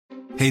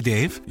Hey,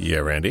 Dave. Yeah,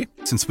 Randy?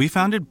 Since we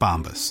founded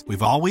Bombas,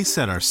 we've always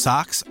said our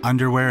socks,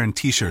 underwear, and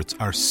T-shirts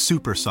are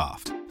super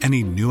soft.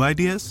 Any new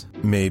ideas?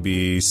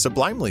 Maybe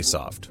sublimely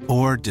soft.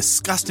 Or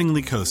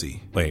disgustingly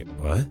cozy. Wait,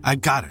 what? I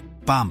got it.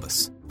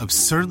 Bombas.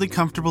 Absurdly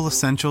comfortable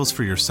essentials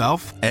for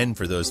yourself and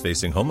for those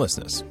facing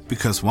homelessness.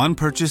 Because one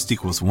purchased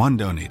equals one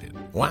donated.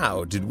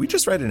 Wow, did we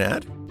just write an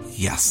ad?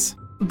 Yes.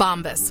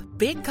 Bombas.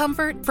 Big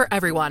comfort for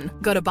everyone.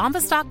 Go to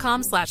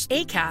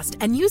bombas.com/ACAST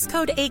and use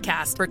code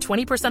ACAST for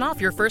 20%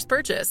 off your first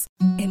purchase.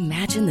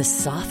 Imagine the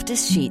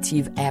softest sheets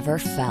you've ever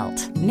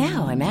felt.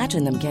 Now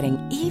imagine them getting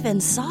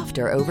even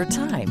softer over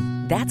time.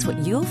 That's what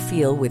you'll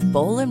feel with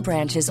Boll &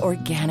 Branch's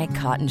organic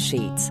cotton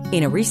sheets.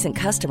 In a recent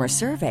customer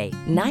survey,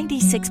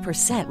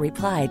 96%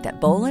 replied that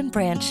Boll &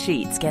 Branch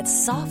sheets get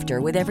softer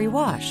with every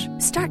wash.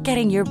 Start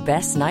getting your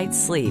best night's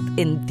sleep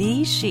in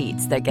these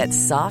sheets that get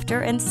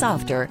softer and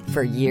softer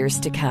for years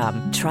to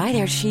come. Try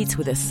their sheets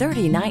with a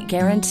 30-night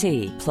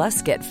guarantee.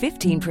 Plus, get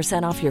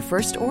 15% off your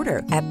first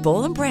order at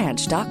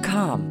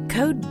bollandbranch.com.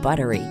 Code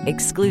BUTTERY.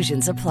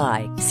 Exclusions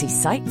apply. See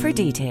site for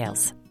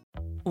details.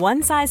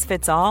 One size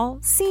fits all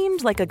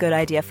seemed like a good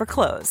idea for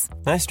clothes.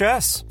 Nice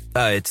dress.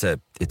 It's a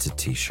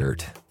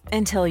t-shirt.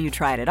 Until you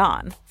tried it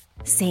on.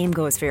 Same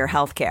goes for your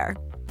healthcare.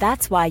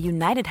 That's why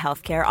United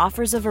Healthcare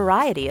offers a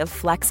variety of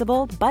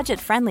flexible,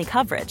 budget-friendly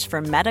coverage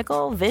for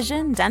medical,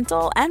 vision,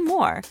 dental, and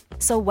more.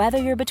 So whether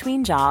you're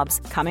between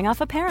jobs, coming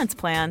off a parent's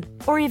plan,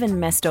 or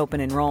even missed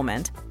open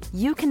enrollment,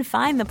 you can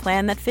find the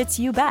plan that fits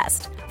you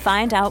best.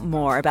 Find out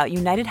more about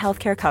United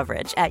Healthcare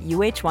coverage at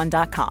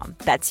uh1.com.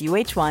 That's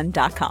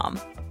uh1.com.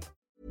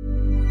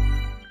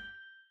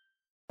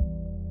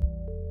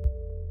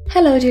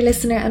 Hello, dear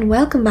listener, and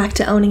welcome back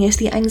to Owning It,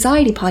 the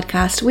Anxiety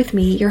Podcast with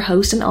me, your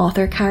host and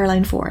author,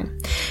 Caroline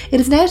Foran. It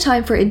is now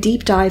time for a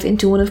deep dive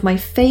into one of my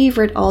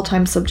favourite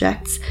all-time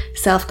subjects,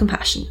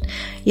 self-compassion.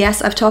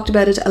 Yes, I've talked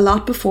about it a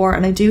lot before,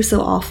 and I do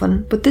so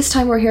often, but this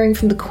time we're hearing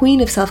from the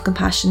queen of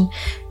self-compassion,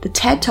 the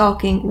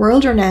TED-talking,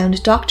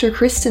 world-renowned Dr.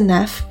 Kristin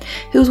Neff,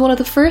 who was one of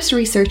the first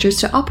researchers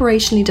to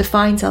operationally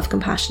define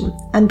self-compassion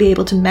and be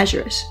able to measure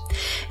it.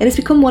 It has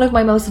become one of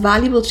my most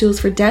valuable tools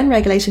for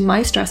down-regulating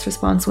my stress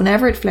response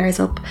whenever it flares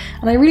up,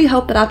 and I really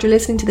hope that after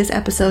listening to this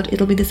episode,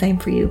 it'll be the same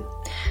for you.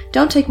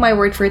 Don't take my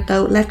word for it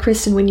though, let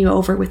Kristin win you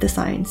over with the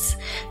science.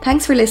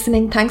 Thanks for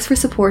listening, thanks for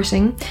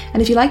supporting,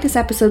 and if you like this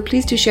episode,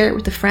 please do share it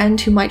with a friend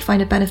who might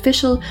find it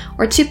beneficial,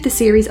 or tip the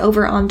series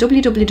over on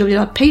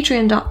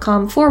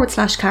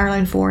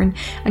www.patreon.com/Caroline Foran,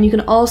 and you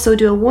can also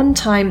do a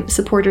one-time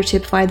supporter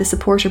tip via the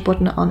supporter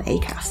button on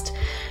Acast.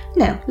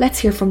 Now, let's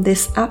hear from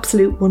this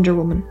absolute Wonder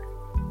Woman.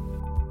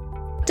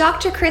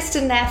 Dr.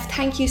 Kristin Neff,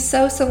 thank you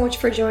so much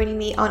for joining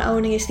me on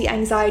Owning It, the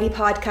Anxiety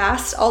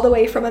Podcast, all the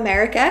way from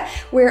America.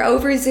 We're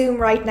over Zoom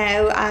right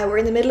now. We're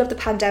in the middle of the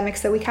pandemic,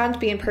 so we can't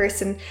be in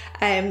person.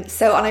 And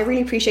I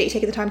really appreciate you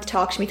taking the time to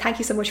talk to me. Thank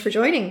you so much for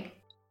joining.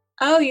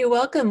 Oh, you're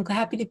welcome.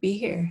 Happy to be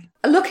here.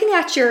 Looking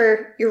at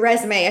your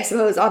resume, I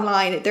suppose,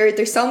 online,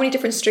 there's so many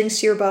different strings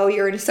to your bow.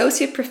 You're an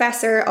associate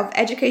professor of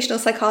educational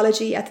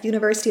psychology at the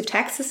University of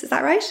Texas. Is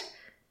that right?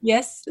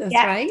 Yes, that's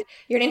right.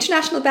 You're an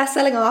international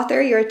best-selling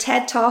author, you're a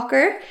TED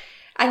talker,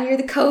 and you're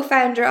the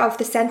co-founder of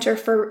the Center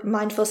for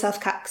Mindful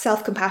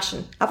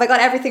Self-Compassion. Have I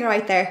got everything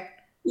right there?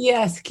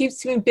 Yes,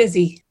 keeps me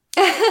busy.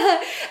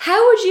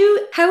 How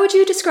would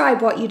you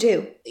describe what you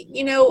do?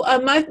 You know,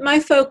 my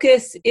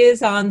focus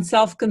is on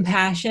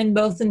self-compassion,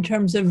 both in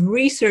terms of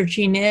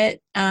researching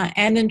it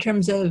and in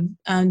terms of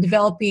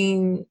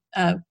developing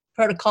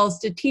protocols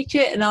to teach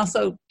it and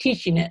also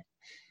teaching it.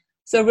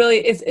 So really,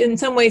 it's in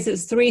some ways,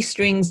 it's three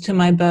strings to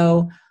my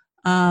bow.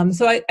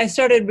 So I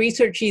started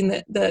researching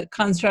the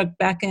construct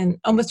back in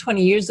almost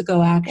 20 years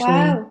ago, actually.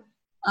 Wow.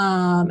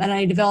 And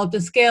I developed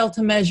a scale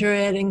to measure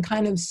it and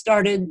kind of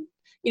started,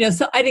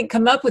 so I didn't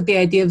come up with the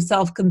idea of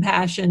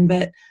self-compassion,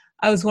 but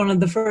I was one of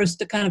the first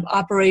to kind of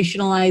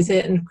operationalize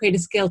it and create a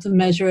scale to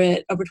measure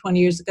it over 20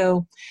 years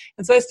ago.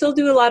 And so I still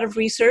do a lot of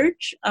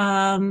research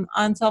on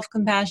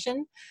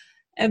self-compassion.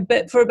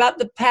 But for about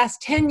the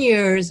past 10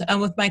 years,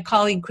 with my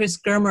colleague Chris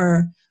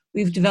Germer,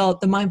 we've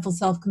developed the Mindful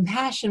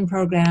Self-Compassion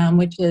program,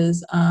 which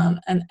is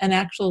an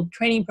actual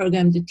training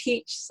program to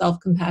teach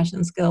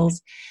self-compassion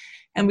skills.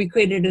 And we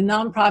created a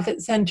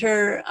nonprofit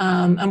center.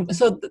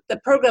 So the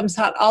program's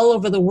taught all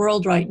over the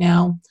world right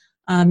now.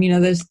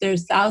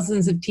 There's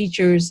thousands of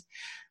teachers.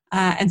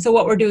 And so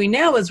what we're doing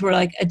now is we're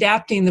like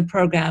adapting the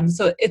program.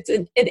 So it's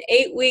an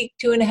 8-week,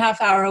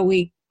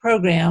 2.5-hour-a-week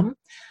program.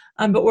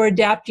 But we're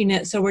adapting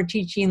it, so we're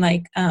teaching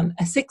like a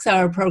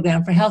 6-hour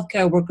program for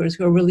healthcare workers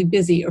who are really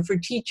busy, or for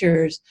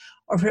teachers,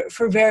 or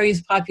for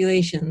various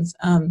populations.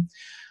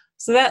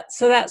 So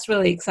that's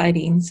really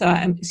exciting. So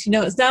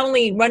it's not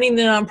only running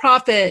the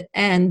nonprofit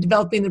and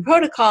developing the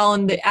protocol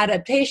and the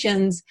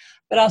adaptations,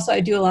 but also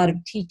I do a lot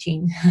of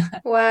teaching.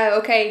 Wow.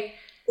 Okay.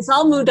 It's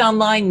all moved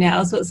online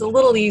now, so it's a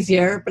little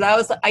easier. But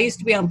I used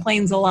to be on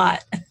planes a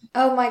lot.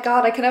 Oh my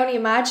God, I can only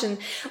imagine.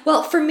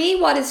 Well, for me,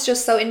 what is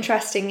just so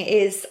interesting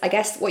is, I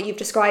guess what you've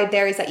described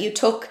there is that you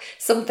took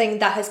something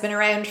that has been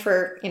around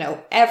for,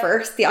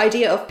 ever, the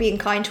idea of being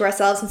kind to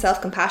ourselves and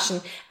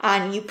self-compassion,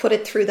 and you put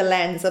it through the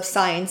lens of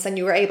science and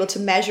you were able to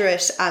measure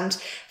it. And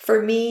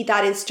for me,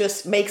 that is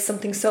just makes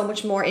something so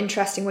much more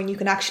interesting when you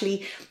can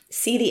actually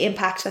see the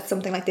impact that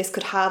something like this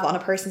could have on a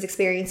person's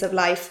experience of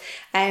life.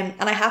 And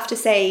I have to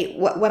say,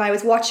 when I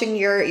was watching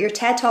your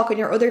TED Talk and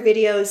your other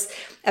videos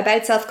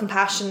about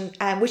self-compassion,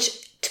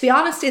 which to be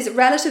honest is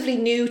relatively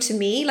new to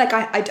me, like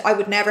I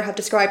would never have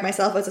described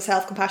myself as a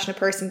self-compassionate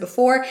person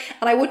before,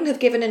 and I wouldn't have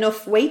given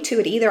enough weight to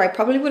it either. I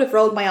probably would have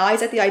rolled my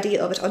eyes at the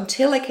idea of it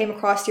until I came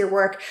across your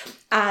work.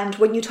 And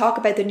when you talk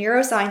about the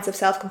neuroscience of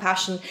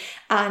self-compassion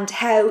and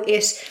how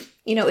it,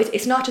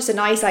 it's not just a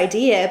nice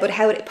idea, but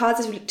how it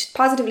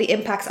positively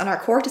impacts on our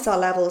cortisol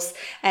levels,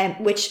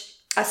 which,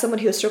 as someone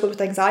who has struggled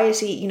with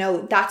anxiety,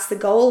 that's the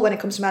goal when it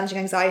comes to managing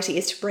anxiety,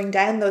 is to bring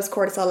down those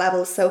cortisol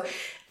levels. So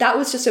that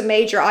was just a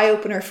major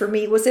eye-opener for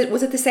me. Was it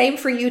the same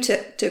for you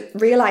to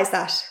realize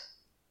that?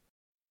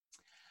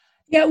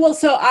 Yeah, well,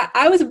 so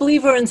I was a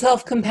believer in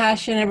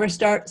self-compassion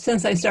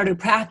since I started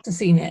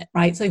practicing it,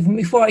 right? So even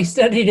before I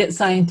studied it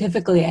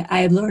scientifically, I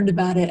had learned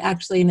about it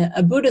actually in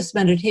a Buddhist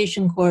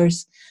meditation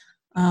course.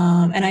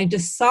 And I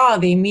just saw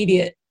the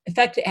immediate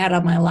effect it had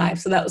on my life.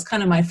 So that was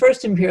kind of my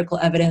first empirical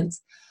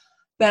evidence.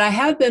 But I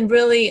have been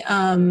really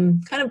kind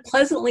of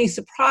pleasantly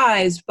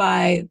surprised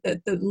by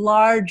the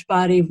large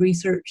body of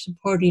research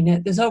supporting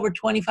it. There's over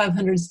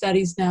 2,500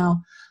 studies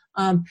now.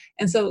 And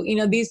so,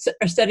 these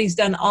are studies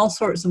done all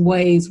sorts of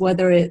ways,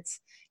 whether it's,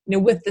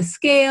 with the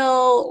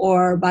scale,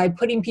 or by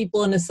putting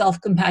people in a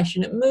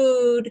self-compassionate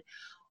mood,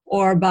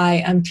 or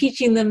by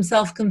teaching them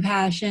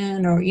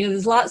self-compassion, or,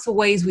 there's lots of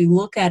ways we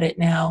look at it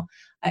now.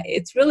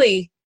 It's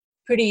really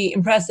pretty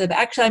impressive.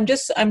 Actually,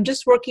 I'm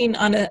just working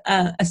on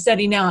a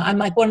study now. I'm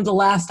like one of the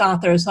last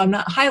authors, so I'm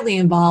not highly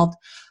involved,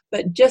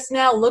 but just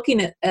now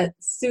looking at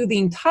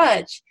soothing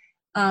touch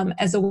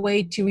as a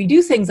way to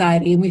reduce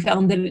anxiety, and we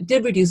found that it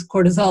did reduce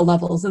cortisol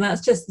levels. And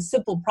that's just the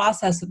simple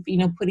process of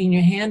putting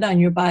your hand on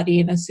your body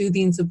in a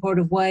soothing,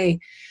 supportive way.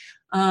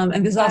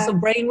 And there's also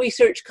brain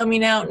research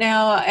coming out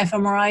now,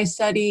 fMRI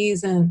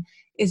studies, and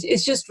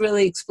it's just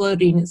really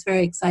exploding. It's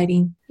very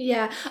exciting.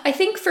 Yeah, I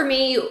think for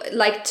me,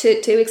 like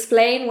to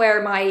explain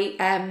where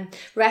my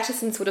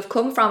reticence would have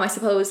come from, I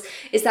suppose,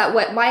 is that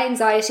what my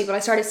anxiety, when I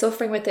started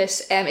suffering with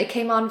it, it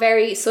came on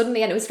very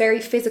suddenly, and it was very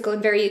physical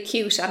and very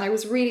acute, and I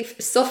was really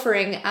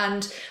suffering,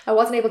 and I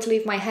wasn't able to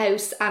leave my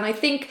house. And I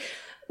think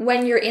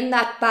when you're in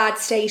that bad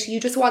state, you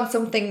just want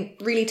something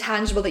really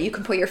tangible that you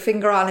can put your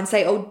finger on and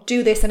say, oh,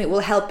 do this and it will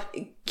help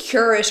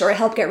cure it or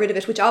help get rid of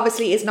it, which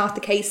obviously is not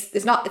the case.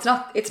 It's not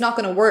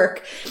going to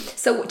work.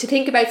 So to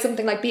think about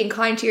something like being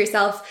kind to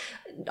yourself,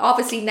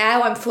 obviously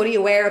now I'm fully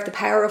aware of the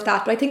power of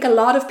that, but I think a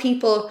lot of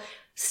people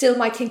still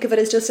might think of it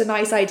as just a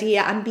nice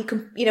idea and be,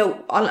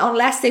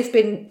 unless they've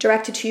been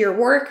directed to your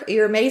work,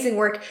 your amazing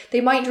work, they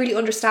mightn't really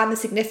understand the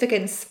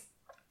significance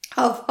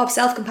of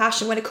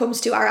self-compassion when it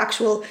comes to our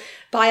actual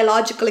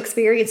biological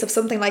experience of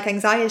something like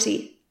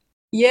anxiety.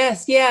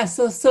 Yes, yeah.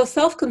 So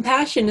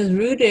self-compassion is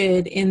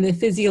rooted in the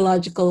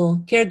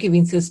physiological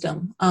caregiving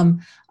system.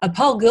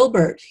 Paul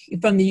Gilbert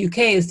from the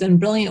UK has done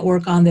brilliant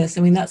work on this.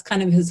 I mean, that's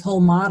kind of his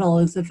whole model,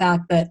 is the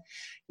fact that,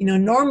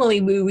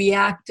 normally we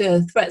react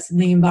to threats in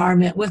the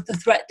environment with the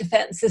threat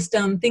defense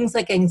system. Things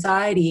like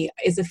anxiety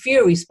is a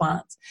fear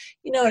response,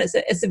 and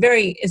it's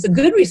a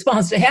good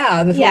response to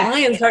have. If a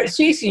lion starts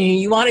chasing you,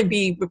 you want to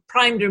be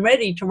primed and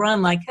ready to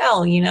run like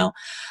hell,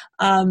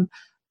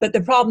 But the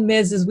problem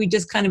is we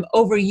just kind of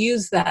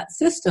overuse that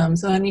system.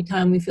 So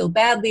anytime we feel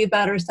badly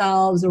about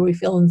ourselves, or we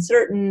feel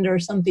uncertain, or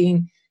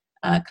something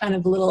kind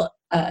of a little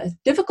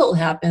difficult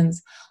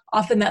happens,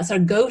 often that's our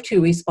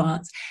go-to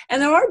response.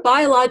 And there are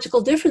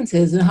biological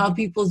differences in how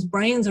people's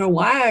brains are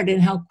wired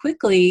and how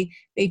quickly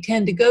they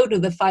tend to go to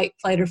the fight,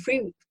 flight, or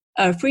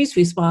freeze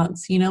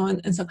response,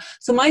 and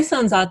so my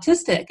son's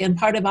autistic, and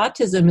part of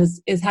autism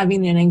is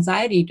having an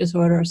anxiety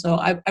disorder. So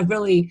I've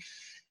really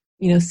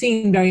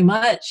seen very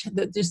much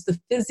that just the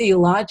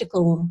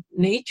physiological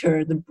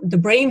nature, the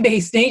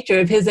brain-based nature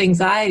of his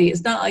anxiety.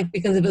 It's not like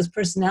because of his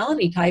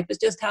personality type, it's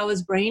just how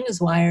his brain is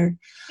wired.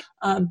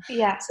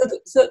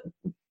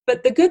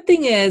 But the good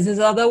thing is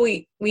although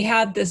we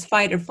have this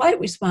fight or flight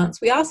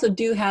response, we also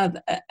do have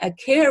a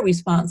care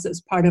response that's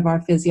part of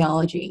our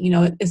physiology.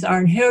 It's our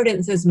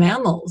inheritance as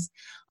mammals,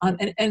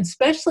 and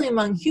especially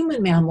among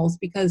human mammals,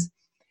 because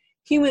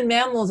human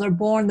mammals are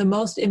born the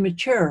most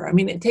immature. I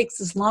mean, it takes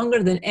us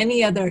longer than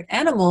any other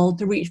animal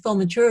to reach full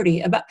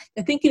maturity.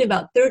 They're thinking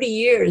about 30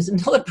 years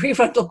until the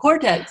prefrontal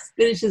cortex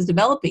finishes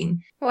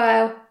developing.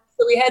 Wow.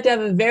 So we had to have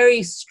a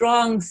very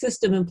strong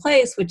system in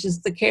place, which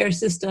is the care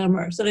system,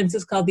 or sometimes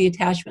it's called the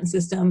attachment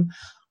system,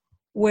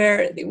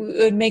 where it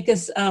would make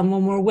us,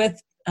 when we're with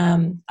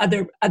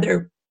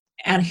other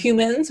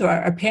humans, or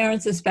our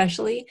parents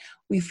especially,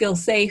 we feel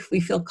safe, we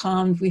feel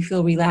calmed, we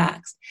feel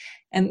relaxed.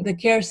 And the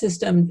care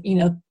system,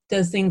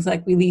 does things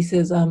like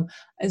releases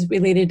is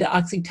related to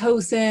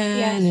oxytocin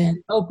and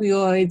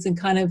opioids and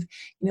kind of,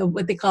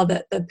 what they call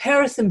the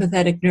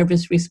parasympathetic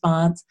nervous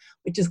response,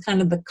 which is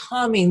kind of the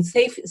calming,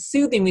 safe,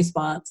 soothing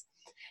response.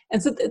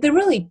 And so they're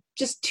really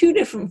just two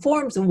different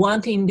forms of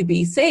wanting to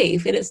be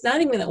safe. And it's not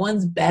even that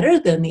one's better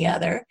than the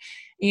other.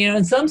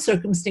 In some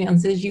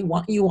circumstances, you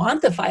want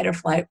the fight or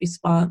flight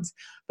response,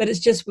 but it's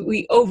just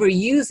we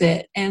overuse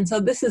it. And so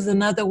this is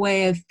another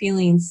way of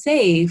feeling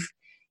safe,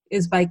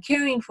 is by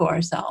caring for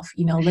ourselves,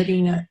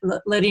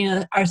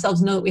 letting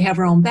ourselves know that we have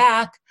our own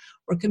back.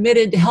 We're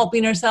committed to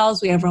helping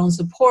ourselves. We have our own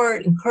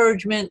support,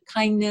 encouragement,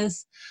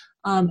 kindness.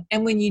 And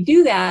when you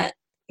do that,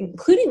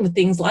 including with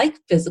things like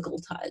physical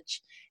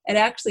touch, it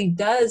actually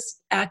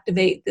does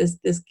activate this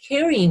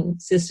caring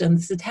system,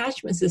 this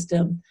attachment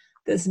system.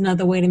 That's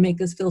another way to make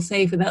us feel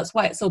safe. And that's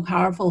why it's so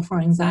powerful for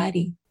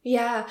anxiety.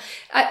 Yeah.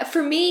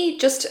 For me,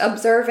 just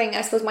observing,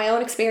 I suppose, my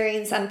own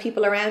experience and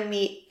people around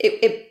me,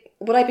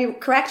 would I be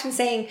correct in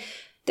saying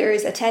there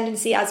is a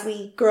tendency as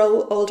we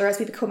grow older, as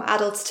we become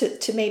adults,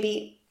 to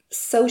maybe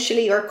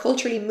socially or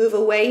culturally move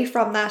away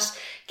from that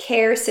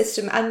care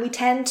system, and we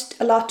tend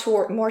a lot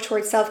more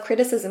towards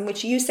self-criticism,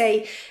 which you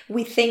say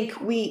we think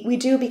we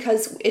do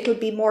because it'll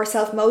be more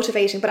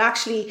self-motivating, but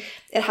actually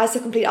it has the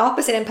complete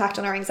opposite impact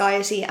on our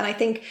anxiety. And I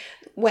think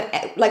when,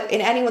 like,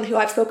 in anyone who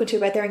I've spoken to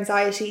about their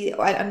anxiety,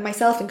 and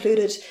myself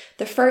included,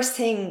 the first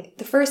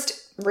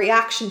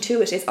reaction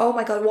to it is, oh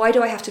my God, why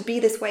do I have to be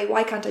this way?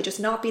 Why can't I just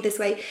not be this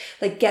way?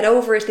 Like, get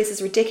over it. This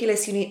is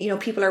ridiculous.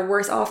 People are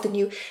worse off than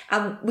you.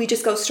 And we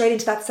just go straight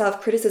into that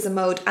self-criticism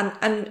mode.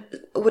 And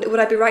would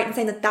I be right in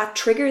saying that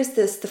triggers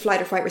the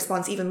flight or fight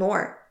response even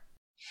more?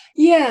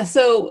 Yeah.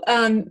 So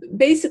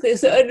basically,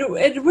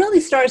 it really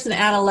starts in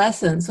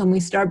adolescence when we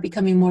start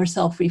becoming more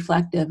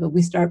self-reflective and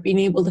we start being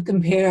able to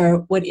compare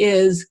what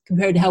is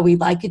compared to how we'd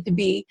like it to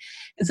be.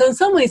 And so in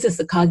some ways, it's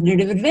a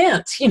cognitive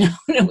advance, in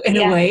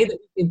a way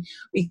that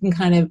we can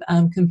kind of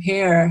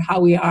compare how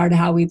we are to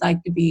how we'd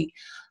like to be.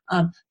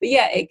 But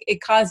yeah,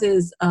 it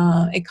causes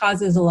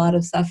a lot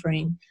of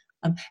suffering.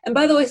 And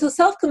by the way, so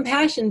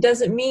self-compassion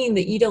doesn't mean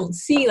that you don't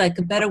see like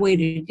a better way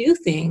to do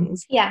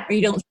things, or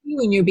you don't see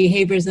when your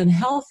behavior is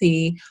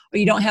unhealthy, or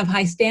you don't have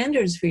high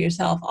standards for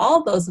yourself. All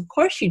of those, of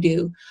course you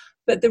do.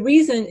 But the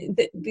reason,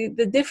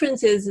 the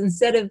difference is,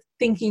 instead of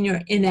thinking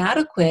you're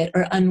inadequate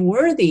or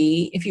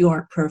unworthy if you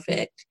aren't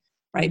perfect,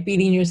 right,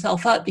 beating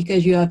yourself up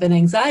because you have an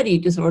anxiety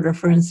disorder,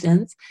 for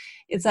instance,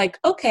 it's like,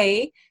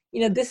 okay,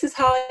 this is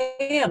how I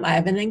am. I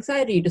have an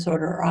anxiety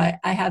disorder, or I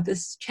have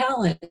this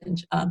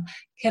challenge.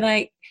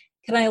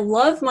 Can I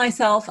love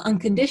myself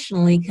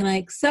unconditionally? Can I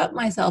accept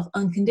myself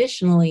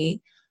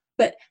unconditionally?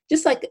 But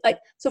just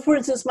so for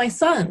instance, my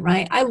son,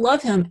 right? I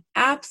love him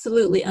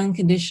absolutely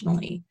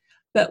unconditionally.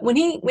 But when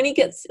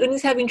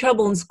he's having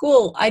trouble in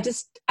school, I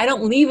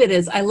don't leave it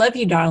as, I love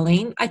you,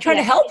 darling. I try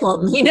to help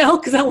him,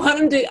 because I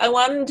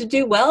want him to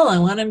do well. I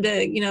want him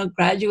to,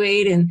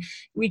 graduate and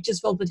reach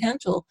his full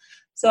potential.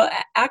 So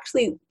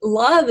actually,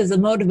 love is a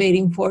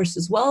motivating force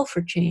as well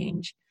for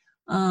change.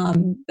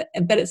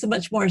 But it's a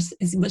much more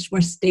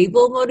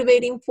stable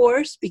motivating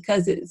force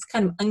because it's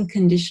kind of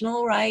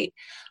unconditional, right?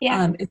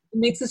 Yeah. It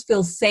makes us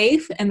feel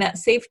safe, and that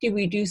safety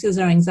reduces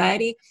our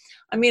anxiety.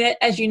 I mean,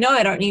 as you know,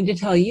 I don't need to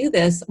tell you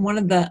this. One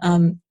of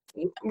the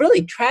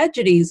really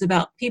tragedies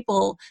about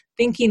people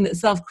thinking that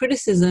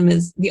self-criticism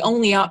is the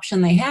only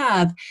option they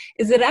have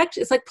is that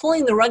actually it's like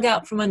pulling the rug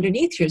out from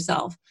underneath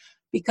yourself,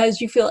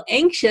 because you feel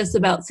anxious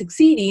about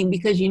succeeding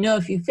because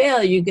if you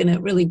fail, you're going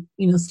to really,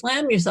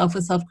 slam yourself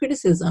with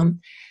self-criticism.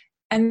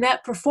 And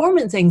that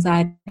performance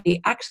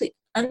anxiety actually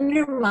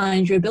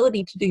undermines your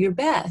ability to do your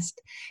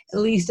best. It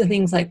leads to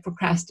things like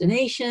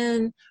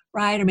procrastination,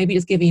 right? Or maybe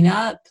just giving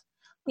up.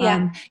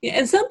 Yeah.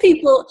 And some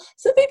people,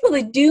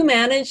 they do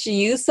manage to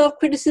use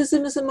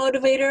self-criticism as a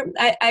motivator.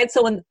 I had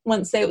someone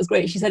once say, it was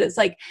great. She said, it's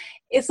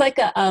like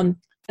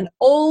an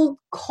old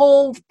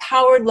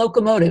coal-powered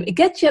locomotive. It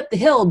gets you up the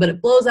hill, but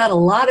it blows out a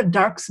lot of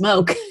dark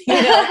smoke.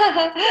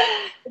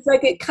 It's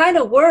like it kind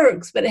of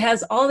works, but it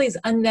has all these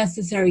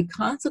unnecessary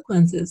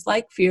consequences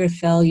like fear of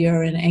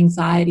failure and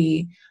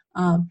anxiety.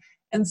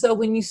 And so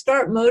when you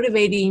start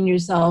motivating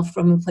yourself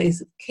from a place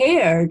of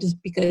care, just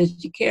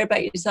because you care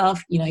about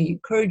yourself, you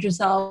encourage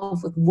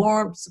yourself with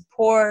warmth,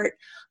 support.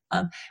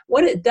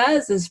 What it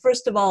does is,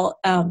 first of all,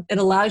 it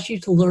allows you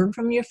to learn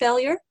from your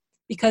failure.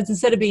 Because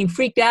instead of being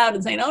freaked out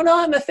and saying, oh no,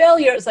 I'm a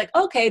failure, it's like,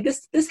 okay,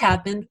 this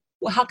happened.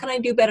 Well, how can I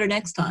do better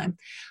next time?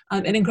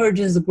 It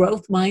encourages a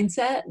growth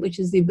mindset, which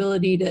is the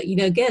ability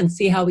to, again,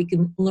 see how we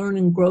can learn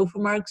and grow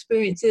from our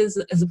experiences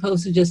as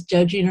opposed to just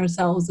judging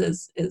ourselves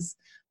as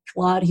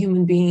flawed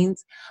human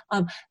beings.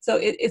 So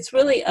it's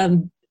really,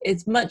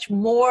 it's much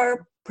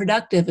more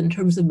productive in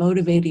terms of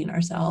motivating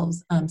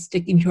ourselves,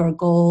 sticking to our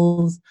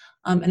goals,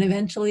 and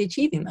eventually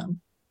achieving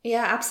them.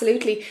 Yeah,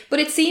 absolutely. But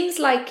it seems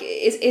like,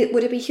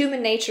 would it be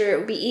human nature? It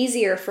would be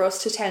easier for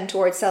us to tend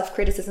towards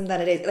self-criticism than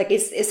it is. Like,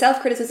 is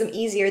self-criticism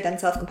easier than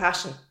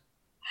self-compassion?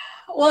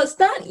 Well, it's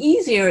not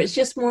easier. It's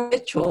just more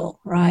habitual,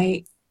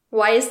 right?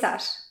 Why is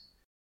that?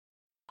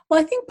 Well,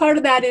 I think part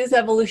of that is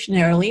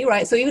evolutionarily,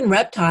 right? So even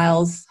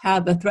reptiles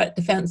have a threat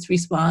defense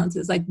response.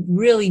 It's like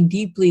really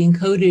deeply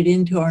encoded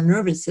into our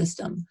nervous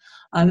system.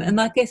 And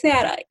like I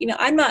said,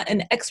 I'm not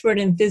an expert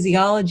in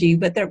physiology,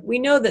 but we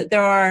know that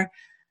there are,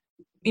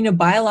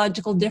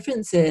 biological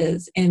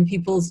differences in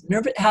people's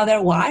how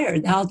they're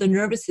wired, how the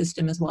nervous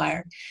system is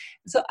wired.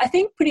 So I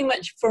think pretty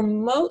much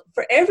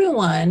for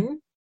everyone,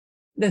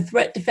 the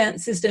threat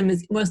defense system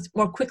is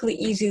more quickly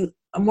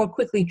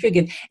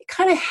triggered. It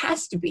kind of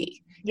has to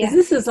be, because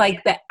this is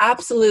like the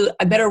absolute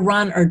I better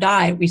run or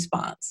die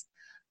response.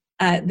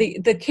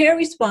 The care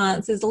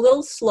response is a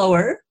little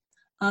slower.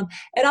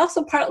 It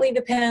also partly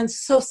depends.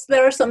 So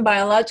there are some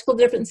biological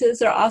differences.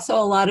 There are also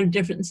a lot of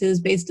differences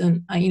based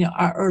on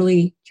our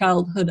early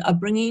childhood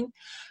upbringing.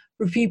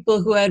 For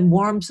people who had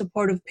warm,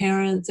 supportive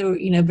parents or,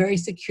 very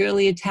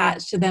securely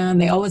attached to them,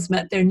 they always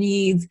met their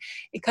needs.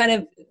 It kind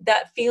of,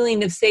 that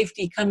feeling of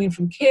safety coming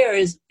from care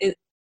is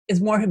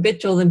more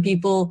habitual than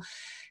people,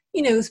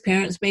 whose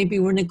parents maybe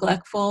were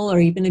neglectful or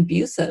even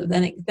abusive.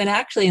 Then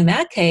actually in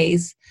that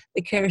case,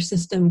 the care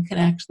system can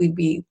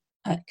actually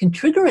can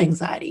trigger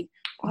anxiety.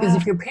 Because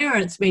if your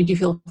parents made you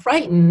feel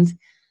frightened,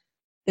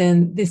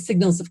 then the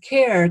signals of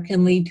care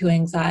can lead to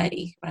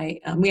anxiety,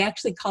 right? We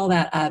actually call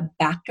that a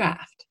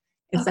backdraft.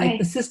 It's like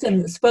the system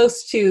that's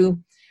supposed to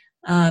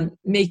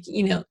make,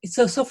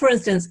 so for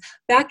instance,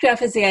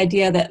 backdraft is the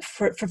idea that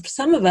for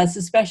some of us,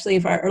 especially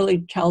if our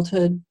early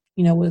childhood,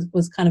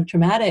 was kind of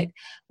traumatic,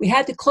 we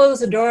had to close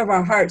the door of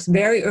our hearts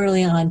very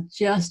early on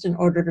just in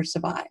order to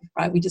survive,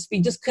 right? We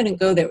just couldn't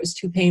go there. It was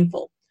too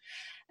painful.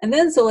 And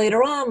then so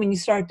later on, when you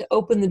start to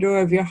open the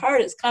door of your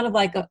heart, it's kind of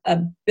like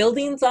a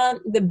building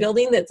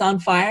that's on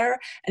fire.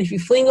 And if you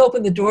fling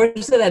open the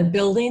doors of that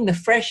building, the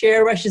fresh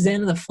air rushes in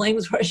and the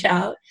flames rush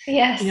out.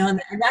 Yes.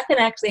 And that can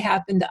actually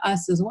happen to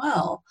us as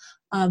well.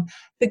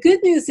 The good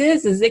news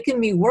is it can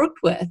be worked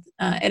with.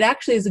 It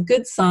actually is a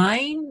good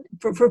sign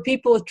for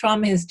people with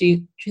trauma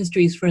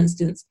histories, for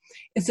instance.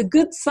 It's a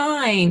good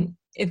sign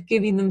if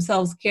giving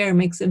themselves care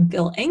makes them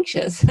feel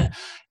anxious,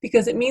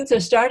 because it means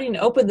they're starting to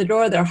open the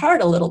door of their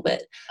heart a little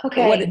bit.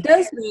 Okay. But what it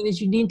does mean is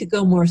you need to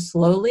go more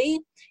slowly.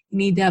 You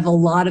need to have a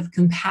lot of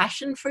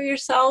compassion for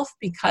yourself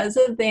because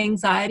of the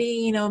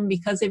anxiety, and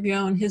because of your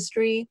own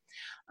history.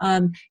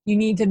 You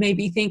need to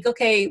maybe think,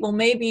 okay, well,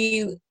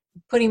 maybe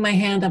putting my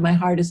hand on my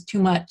heart is too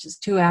much, it's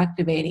too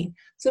activating.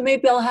 So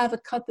maybe I'll have a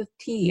cup of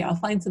tea. I'll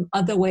find some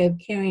other way of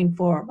caring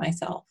for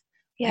myself.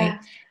 Yeah. Right?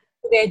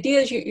 The idea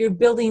is you're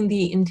building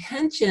the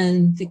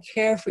intention to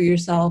care for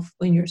yourself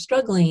when you're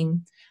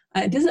struggling.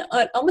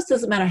 It almost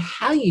doesn't matter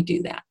how you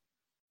do that,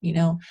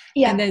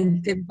 Yeah. And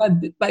then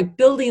by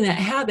building that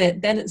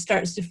habit, then it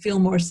starts to feel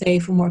more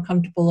safe and more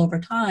comfortable over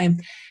time.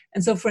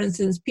 And so, for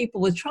instance,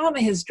 people with trauma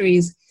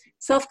histories,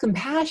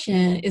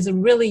 self-compassion is a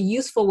really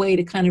useful way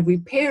to kind of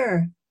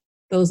repair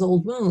those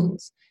old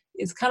wounds.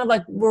 It's kind of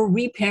like we're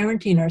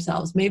reparenting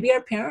ourselves. Maybe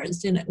our parents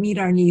didn't meet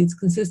our needs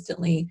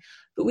consistently,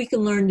 but we can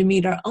learn to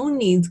meet our own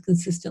needs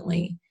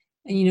consistently.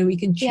 And, we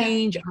can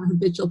change our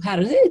habitual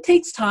patterns. It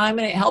takes time,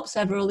 and it helps to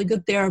have a really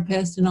good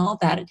therapist and all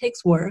that. It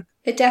takes work.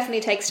 It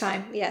definitely takes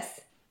time,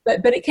 yes.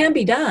 But it can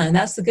be done.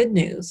 That's the good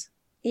news.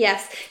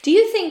 Yes. Do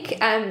you think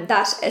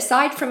that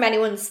aside from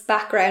anyone's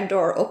background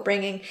or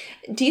upbringing,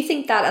 do you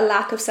think that a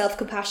lack of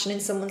self-compassion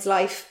in someone's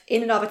life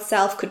in and of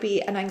itself could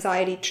be an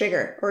anxiety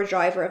trigger or a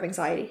driver of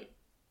anxiety?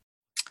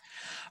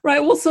 Right.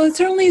 Well, so it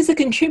certainly is a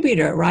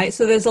contributor, right?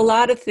 So there's a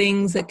lot of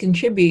things that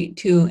contribute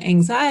to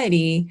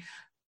anxiety.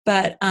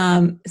 But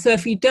so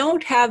if you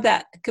don't have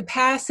that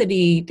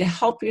capacity to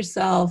help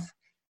yourself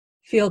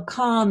feel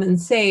calm and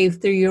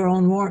safe through your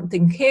own warmth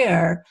and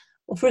care,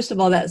 well, first of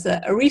all, that's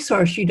a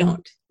resource you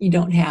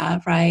don't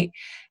have, right?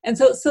 And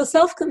so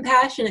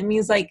self-compassion, it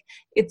means like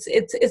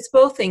it's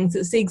both things.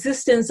 It's the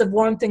existence of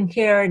warmth and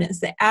care, and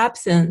it's the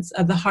absence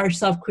of the harsh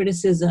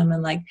self-criticism.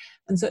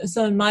 And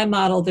so in my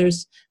model,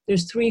 there's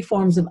three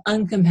forms of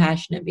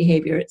uncompassionate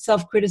behavior. It's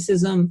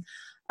self-criticism,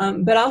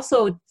 but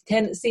also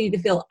tendency to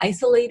feel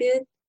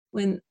isolated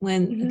when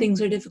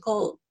things are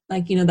difficult.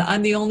 Like,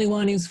 I'm the only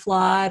one who's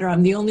flawed, or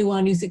I'm the only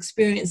one who's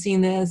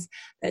experiencing this.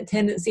 That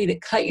tendency to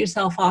cut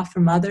yourself off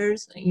from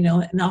others,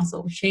 and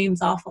also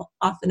shame's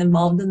often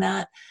involved in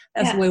that.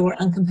 That's the way we're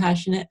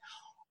uncompassionate.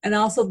 And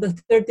also the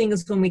third thing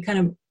is when we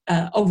kind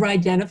of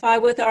over-identify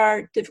with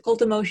our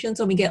difficult emotions,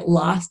 when we get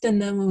lost in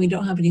them, when we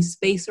don't have any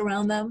space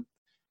around them,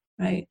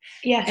 right?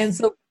 Yes. And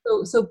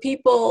so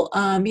people,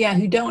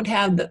 who don't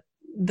have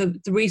the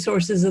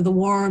resources of the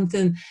warmth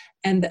and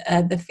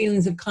the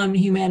feelings of common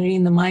humanity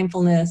and the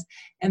mindfulness,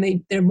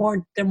 and they're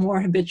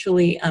more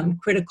habitually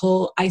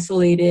critical,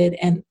 isolated,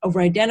 and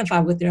over-identify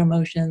with their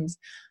emotions.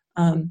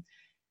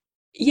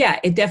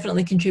 It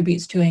definitely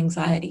contributes to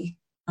anxiety.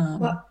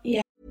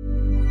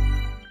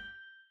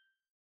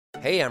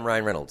 Hey, I'm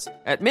Ryan Reynolds.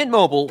 At Mint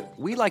Mobile,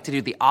 we like to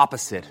do the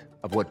opposite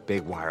of what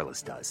Big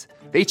Wireless does.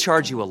 They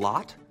charge you a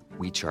lot.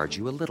 We charge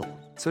you a little.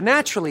 So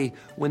naturally,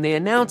 when they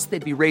announced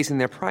they'd be raising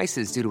their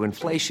prices due to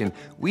inflation,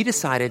 we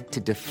decided to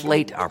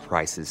deflate our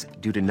prices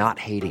due to not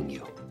hating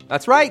you.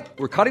 That's right.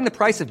 We're cutting the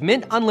price of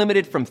Mint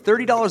Unlimited from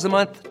 $30 a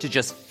month to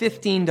just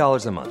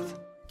 $15 a month.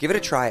 Give it a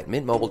try at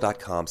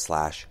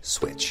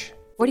mintmobile.com/switch.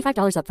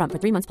 $45 up front for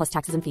 3 months plus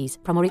taxes and fees.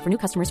 Promo rate for new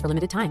customers for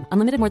limited time.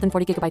 Unlimited more than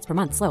 40 gigabytes per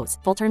month slows.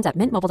 Full terms at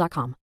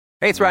mintmobile.com.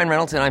 Hey, it's Ryan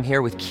Reynolds, and I'm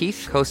here with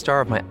Keith,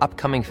 co-star of my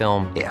upcoming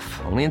film, If,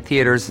 only in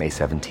theaters May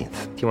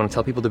 17th. Do you want to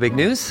tell people the big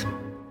news?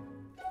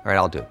 All right,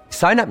 I'll do it.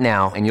 Sign up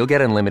now and you'll get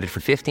unlimited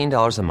for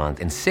 $15 a month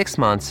and 6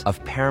 months of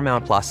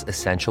Paramount Plus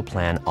Essential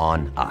Plan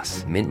on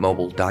us.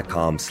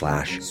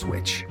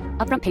 mintmobile.com/switch.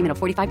 Upfront payment of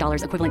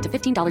 $45 equivalent to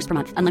 $15 per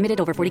month. Unlimited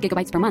over 40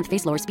 gigabytes per month.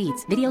 Face lower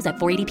speeds. Videos at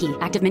 480p.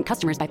 Active Mint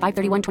customers by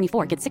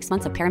 531.24 get 6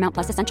 months of Paramount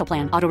Plus Essential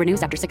Plan. Auto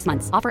renews after 6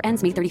 months. Offer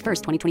ends May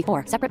 31st,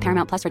 2024. Separate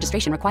Paramount Plus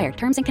registration required.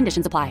 Terms and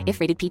conditions apply if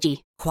rated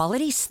PG.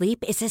 Quality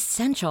sleep is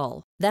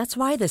essential. That's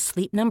why the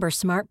Sleep Number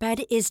Smart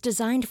Bed is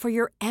designed for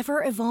your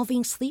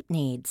ever-evolving sleep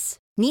needs.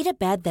 Need a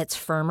bed that's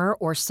firmer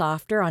or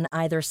softer on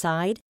either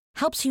side?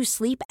 Helps you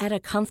sleep at a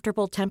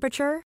comfortable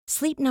temperature?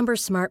 Sleep Number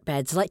Smart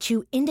Beds let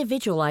you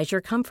individualize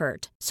your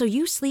comfort, so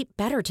you sleep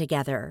better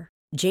together.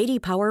 J.D.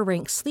 Power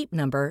ranks Sleep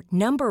Number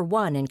number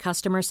 1 in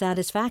customer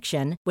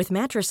satisfaction with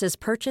mattresses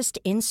purchased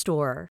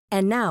in-store.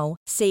 And now,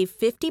 save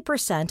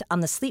 50%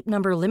 on the Sleep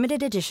Number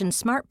Limited Edition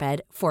Smart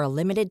Bed for a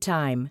limited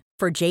time.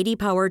 For J.D.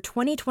 Power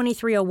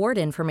 2023 award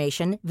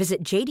information,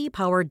 visit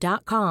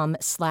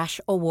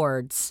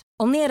jdpower.com/awards.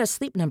 Only at a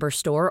Sleep Number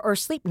store or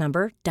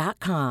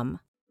sleepnumber.com.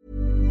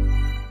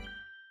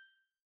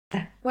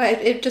 Well,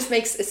 it just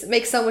makes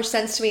so much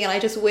sense to me, and I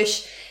just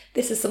wish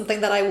this is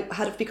something that I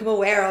had become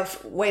aware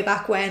of way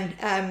back when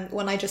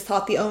I just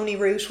thought the only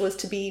route was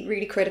to be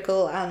really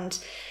critical, and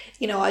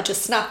I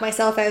just snapped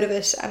myself out of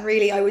it, and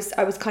really I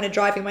was kind of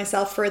driving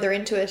myself further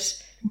into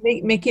it.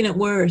 Making it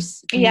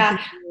worse. Yeah.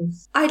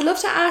 I'd love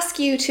to ask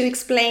you to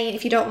explain,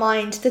 if you don't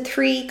mind, the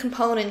 3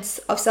 components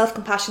of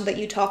self-compassion that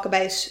you talk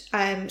about. So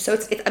I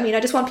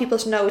just want people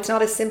to know it's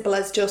not as simple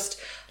as just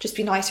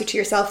be nicer to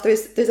yourself.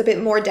 There's a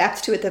bit more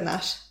depth to it than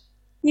that.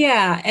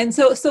 Yeah. And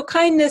so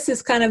kindness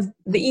is kind of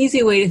the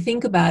easy way to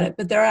think about it,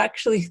 but there are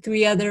actually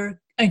 2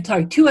 other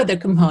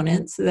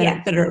components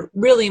that are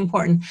really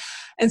important.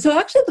 And so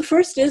actually the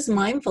first is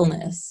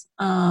mindfulness.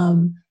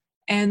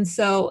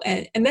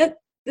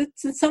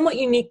 It's somewhat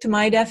unique to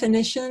my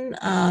definition,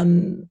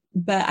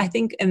 but I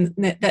think, and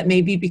that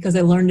may be because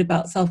I learned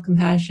about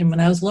self-compassion when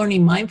I was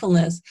learning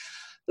mindfulness.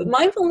 But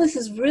mindfulness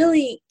is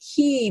really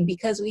key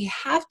because we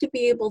have to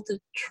be able to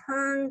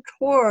turn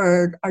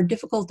toward our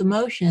difficult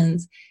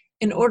emotions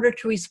in order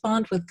to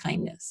respond with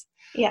kindness.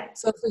 Yeah.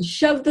 So if we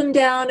shove them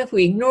down, if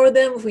we ignore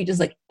them, if we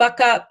just buck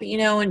up,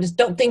 and just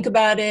don't think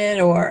about it,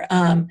 or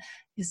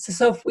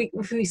so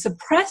if we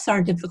suppress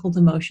our difficult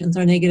emotions,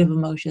 our negative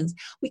emotions,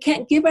 we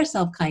can't give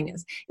ourselves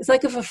kindness. It's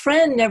like if a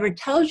friend never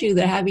tells you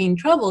they're having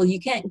trouble, you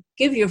can't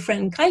give your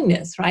friend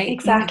kindness, right?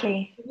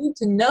 Exactly. You need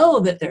to know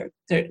that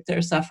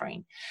they're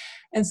suffering.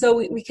 And so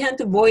we can't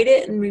avoid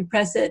it and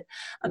repress it.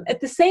 At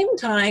the same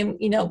time,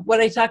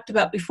 what I talked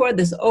about before,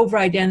 this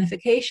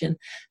over-identification.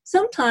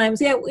 Sometimes,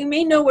 we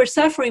may know we're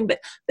suffering, but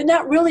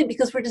not really,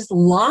 because we're just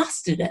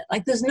lost in it.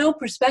 There's no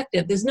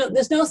perspective. There's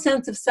no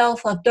sense of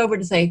self left over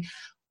to say,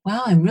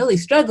 wow, I'm really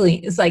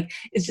struggling. It's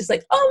just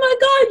like, oh my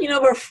God,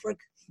 we're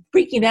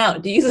freaking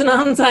out. To use a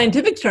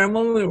non-scientific term,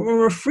 when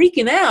we're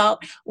freaking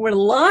out, we're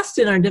lost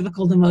in our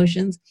difficult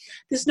emotions.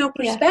 There's no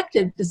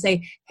perspective to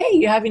say, hey,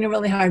 you're having a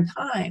really hard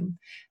time.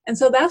 And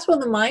so that's where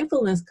the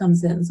mindfulness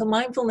comes in. So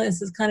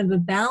mindfulness is kind of a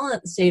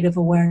balanced state of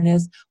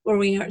awareness where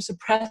we aren't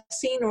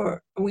suppressing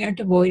or we aren't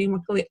avoiding. We're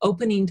really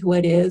opening to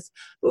what is,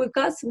 but we've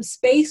got some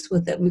space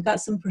with it. We've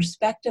got some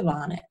perspective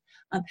on it.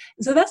 And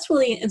so that's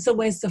really, in some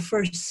ways, the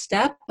first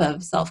step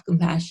of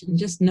self-compassion,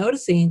 just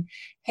noticing,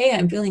 hey,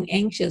 I'm feeling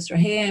anxious, or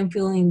hey, I'm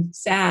feeling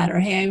sad,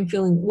 or hey, I'm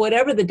feeling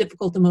whatever the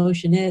difficult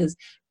emotion is,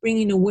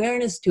 bringing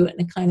awareness to it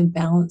in a kind of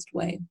balanced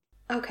way.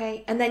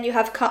 Okay. And then you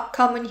have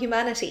common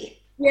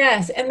humanity.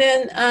 Yes. And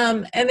then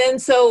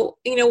so,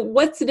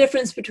 what's the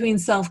difference between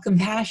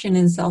self-compassion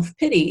and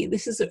self-pity?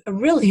 This is a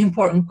really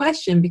important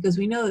question because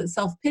we know that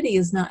self-pity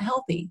is not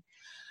healthy.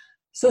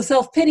 So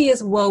self-pity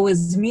is woe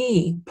is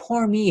me,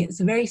 poor me. It's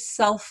a very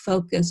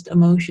self-focused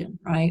emotion,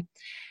 right?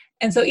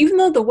 And so even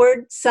though the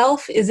word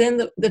self is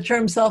in the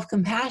term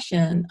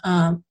self-compassion,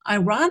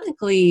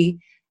 ironically,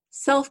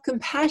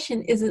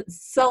 self-compassion isn't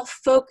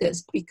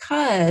self-focused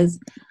because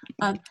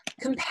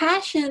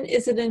compassion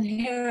is an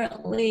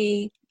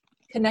inherently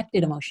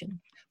connected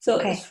emotion. So,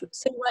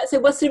 so what's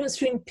the difference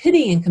between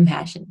pity and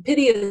compassion?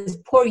 Pity is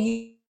poor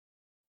you,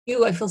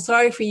 I feel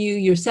sorry for you,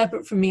 you're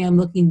separate from me, I'm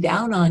looking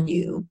down on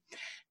you.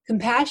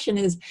 Compassion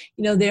is,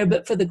 there,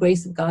 but for the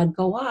grace of God,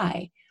 go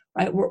I,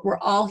 right? We're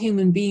all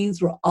human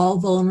beings. We're all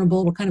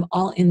vulnerable. We're kind of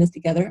all in this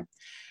together.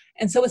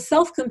 And so with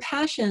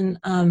self-compassion,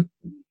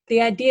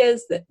 the idea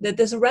is that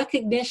there's a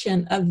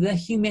recognition of the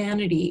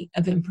humanity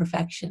of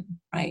imperfection,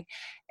 right?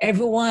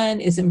 Everyone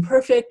is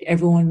imperfect.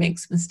 Everyone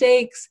makes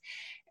mistakes.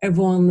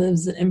 Everyone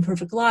lives an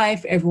imperfect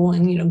life.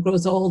 Everyone,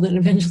 grows old and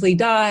eventually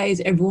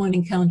dies. Everyone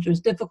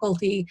encounters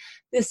difficulty.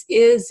 This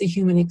is the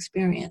human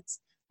experience.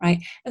 right?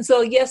 And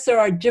so, yes, there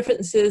are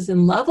differences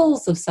in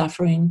levels of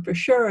suffering for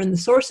sure, and the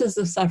sources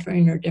of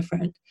suffering are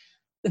different.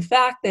 The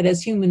fact that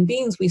as human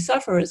beings we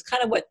suffer is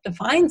kind of what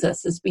defines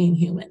us as being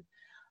human.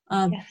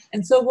 Yes.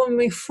 And so when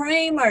we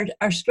frame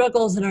our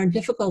struggles and our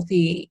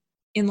difficulty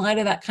in light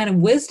of that kind of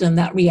wisdom,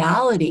 that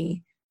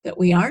reality that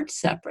we aren't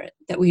separate,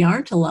 that we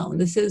aren't alone,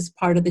 this is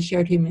part of the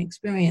shared human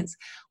experience.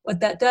 What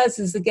that does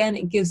is, again,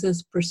 it gives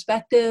us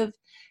perspective.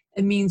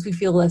 It means we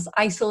feel less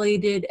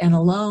isolated and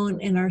alone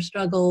in our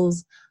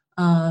struggles.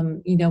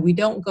 We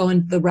don't go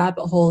into the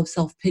rabbit hole of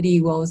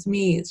self-pity, woe is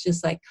me. It's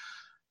just like,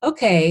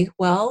 okay,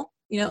 well,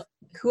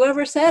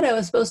 whoever said I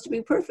was supposed to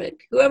be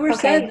perfect? Whoever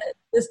said that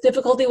this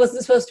difficulty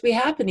wasn't supposed to be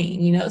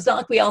happening? It's not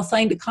like we all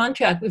signed a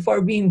contract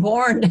before being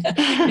born for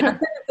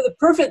the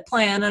perfect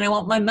plan, and I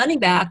want my money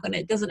back when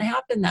it doesn't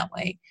happen that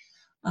way.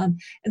 And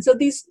so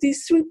these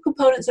three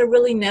components are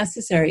really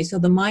necessary. So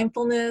the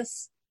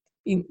mindfulness,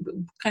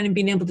 kind of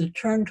being able to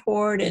turn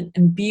toward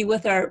and be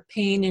with our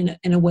pain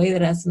in a way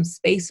that has some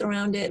space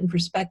around it and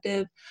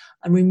perspective,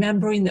 and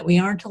remembering that we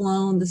aren't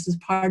alone. This is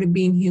part of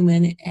being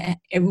human.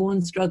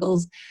 Everyone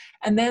struggles.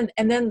 And then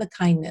the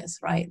kindness,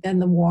 right? Then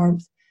the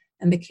warmth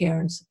and the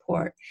care and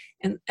support.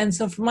 And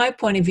so from my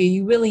point of view,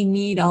 you really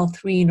need all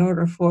three in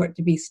order for it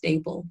to be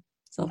stable.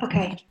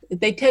 Okay.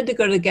 They tend to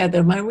go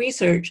together. My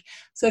research.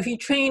 So if you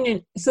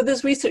train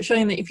there's research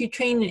showing that if you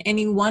train in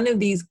any one of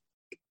these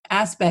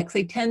aspects,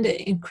 they tend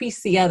to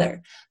increase the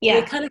other. Yeah.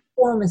 So they kind of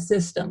form a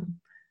system.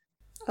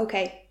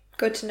 Okay.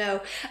 Good to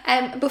know.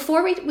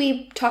 Before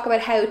we talk about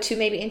how to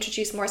maybe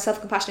introduce more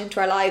self-compassion into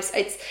our lives,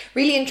 it's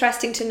really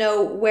interesting to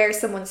know where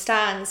someone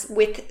stands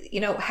with,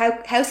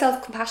 how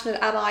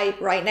self-compassionate am I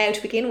right now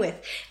to begin with?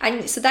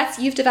 And so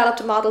you've developed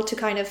a model to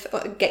kind of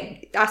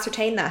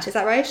ascertain that. Is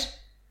that right?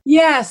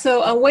 Yeah.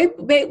 So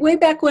way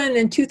back when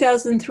in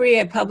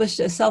 2003, I published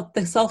the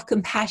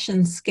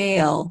self-compassion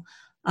scale,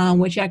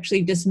 which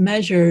actually just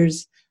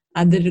measures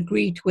the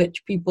degree to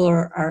which people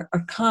are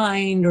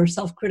kind or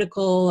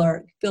self-critical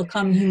or feel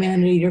common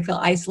humanity or feel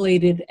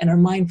isolated and are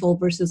mindful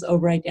versus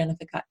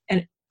over-identified.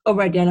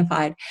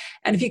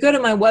 And if you go to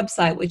my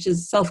website, which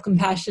is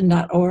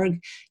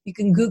selfcompassion.org, you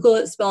can Google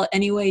it, spell it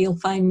any way, you'll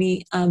find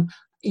me.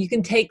 You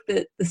can take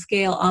the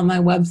scale on my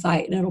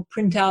website and it'll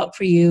print out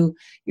for you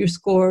your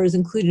scores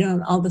included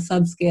on all the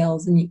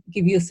subscales and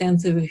give you a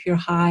sense of if you're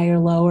high or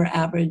low or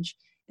average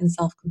in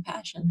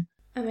self-compassion.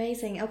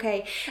 Amazing.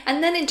 Okay.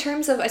 And then in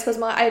terms of, I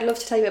suppose, I'd love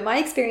to tell you about my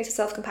experience with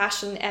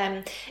self-compassion.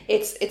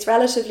 It's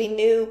relatively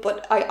new,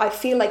 but I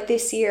feel like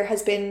this year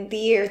has been the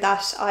year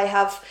that I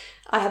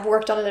have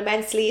worked on it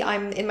immensely.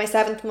 I'm in my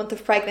 7th month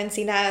of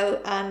pregnancy now,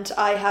 and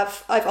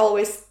I've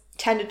always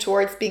tended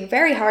towards being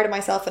very hard on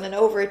myself and an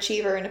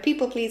overachiever and a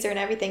people pleaser and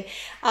everything.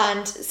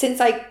 And since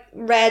I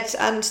read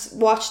and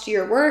watched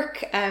your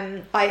work,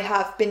 I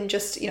have been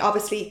just,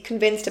 obviously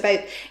convinced about,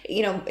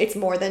 it's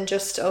more than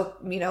just,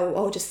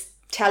 just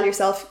tell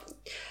yourself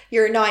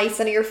you're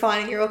nice and you're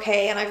fine and you're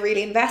okay, and I've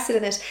really invested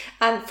in it.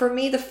 And for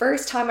me, the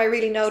first time I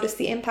really noticed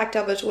the impact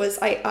of it was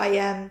I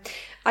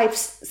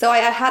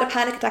had a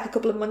panic attack a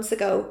couple of months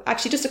ago,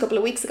 actually just a couple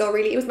of weeks ago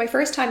really. It was my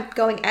first time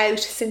going out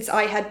since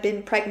I had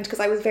been pregnant because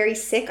I was very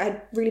sick. I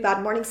had really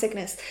bad morning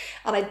sickness,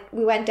 and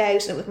we went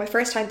out, and it was my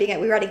first time being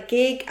out. We were at a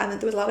gig and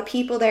there was a lot of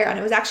people there, and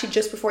it was actually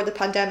just before the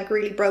pandemic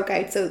really broke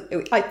out, so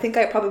I think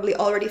I probably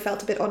already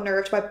felt a bit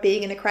unnerved by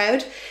being in a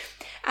crowd,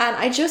 and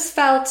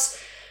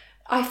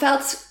I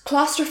felt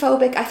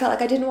claustrophobic. I felt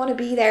like I didn't want to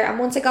be there. And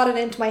once I got it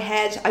into my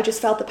head, I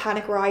just felt the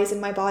panic rise in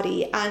my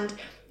body. And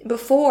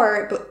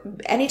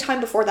any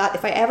time before that,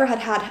 if I ever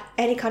had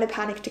any kind of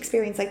panicked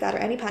experience like that or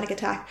any panic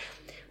attack,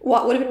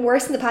 what would have been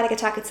worse than the panic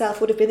attack itself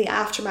would have been the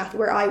aftermath,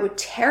 where I would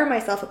tear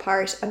myself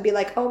apart and be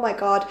like, oh my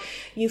God,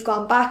 you've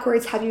gone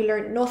backwards. Have you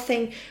learned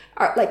nothing?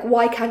 Or like,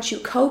 why can't you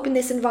cope in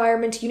this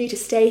environment? You need to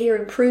stay here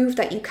and prove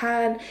that you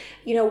can.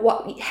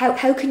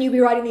 How can you be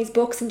writing these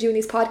books and doing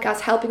these podcasts,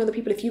 helping other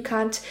people if you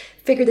can't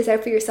figure this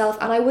out for yourself?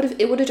 And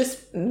it would have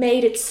just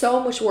made it so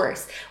much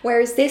worse.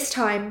 Whereas this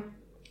time,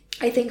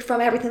 I think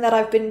from everything that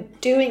I've been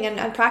doing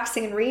and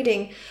practicing and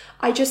reading,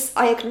 I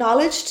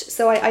acknowledged,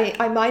 so I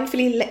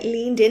mindfully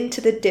leaned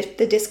into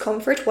the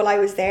discomfort while I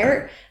was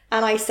there.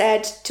 And I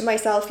said to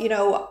myself,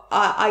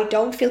 I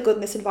don't feel good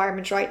in this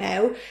environment right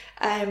now.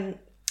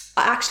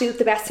 Actually,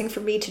 the best thing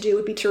for me to do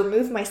would be to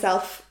remove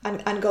myself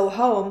and go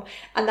home.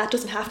 And that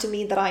doesn't have to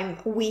mean that I'm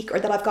weak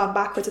or that I've gone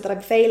backwards or that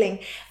I'm failing.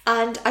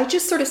 And I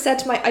just sort of said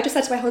to my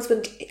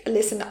husband,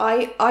 listen,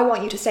 I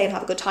want you to stay and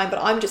have a good time, but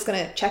I'm just going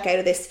to check out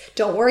of this.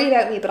 Don't worry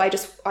about me, but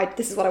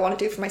this is what I want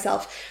to do for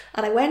myself.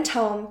 And I went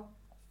home.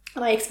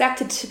 And I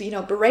expected to,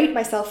 berate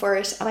myself for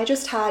it. And I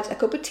just had a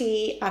cup of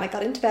tea and I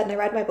got into bed and I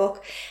read my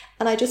book.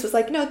 And I just was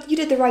like, no, you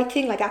did the right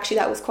thing. Like, actually,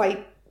 that was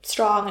quite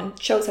strong and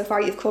shows how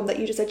far you've come, that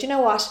you just said, you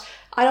know what?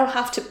 I don't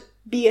have to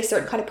be a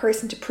certain kind of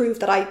person to prove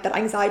that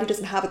anxiety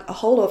doesn't have a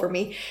hold over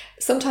me.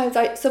 Sometimes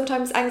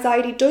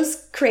anxiety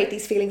does create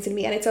these feelings in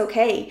me, and it's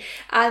okay.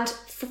 And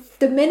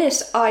the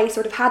minute I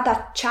sort of had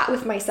that chat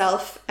with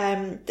myself,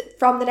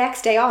 from the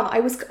next day on,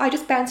 I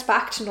just bounced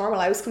back to normal.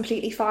 I was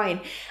completely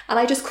fine, and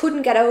I just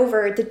couldn't get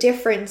over the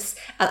difference.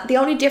 The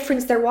only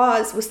difference there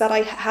was that I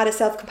had a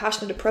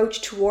self-compassionate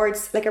approach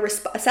towards, like, a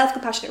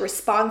self-compassionate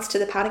response to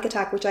the panic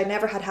attack, which I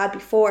never had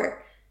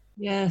before.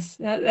 Yes,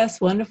 that's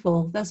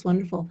wonderful. That's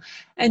wonderful.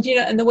 And,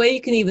 and the way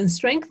you can even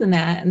strengthen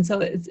that. And so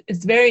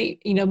it's very,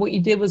 what you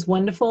did was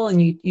wonderful,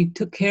 and you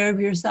took care of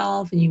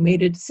yourself, and you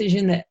made a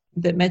decision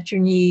that met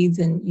your needs,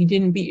 and you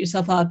didn't beat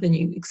yourself up, and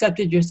you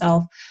accepted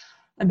yourself.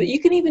 But you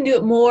can even do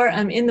it more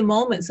in the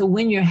moment. So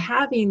when you're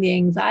having the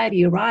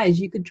anxiety arise,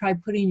 you could try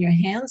putting your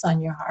hands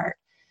on your heart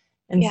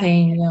and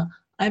saying,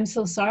 I'm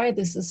so sorry,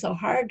 this is so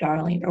hard,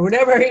 darling, or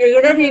whatever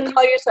you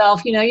call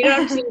yourself. You don't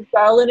have to say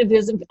darling. If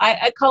there's,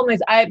 I call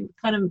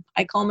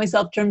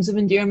myself terms of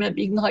endearment,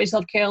 but you can call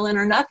yourself Carolyn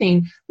or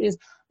nothing. Because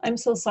I'm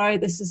so sorry,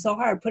 this is so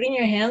hard. Putting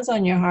your hands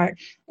on your heart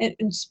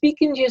and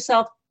speaking to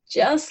yourself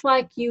just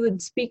like you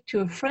would speak to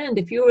a friend.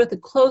 If you were with a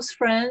close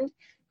friend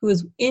who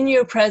was in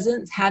your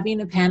presence having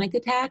a panic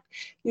attack,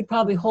 you'd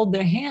probably hold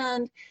their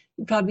hand.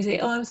 You'd probably say,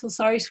 oh, I'm so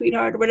sorry,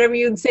 sweetheart, or whatever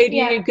you'd say to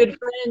your good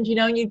friend,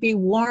 and you'd be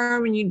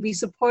warm and you'd be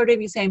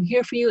supportive. You say, I'm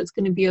here for you. It's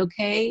going to be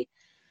okay.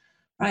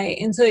 Right.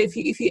 And so if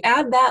you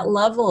add that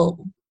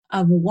level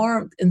of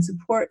warmth and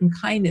support and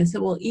kindness,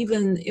 you'll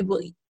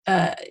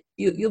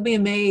be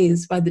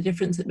amazed by the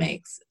difference it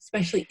makes,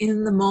 especially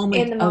in the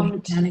moment of a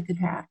panic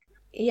attack.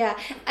 Yeah.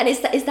 And is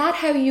that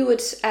how you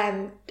would,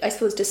 I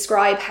suppose,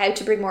 describe how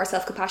to bring more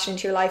self-compassion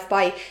into your life,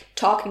 by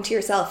talking to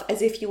yourself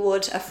as if you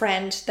would a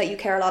friend that you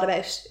care a lot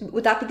about?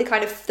 Would that be the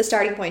kind of the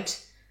starting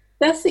point?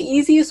 That's the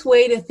easiest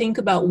way to think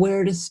about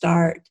where to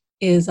start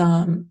is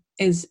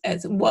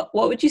what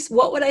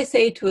would I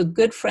say to a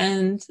good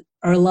friend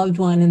or a loved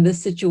one in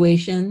this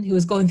situation who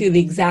was going through the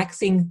exact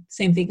same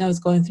thing I was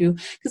going through?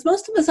 Because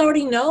most of us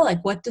already know,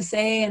 like, what to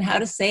say and how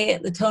to say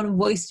it, the tone of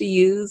voice to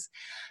use.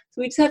 So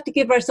we just have to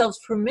give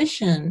ourselves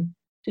permission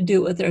to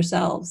do it with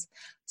ourselves.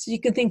 So you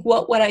can think,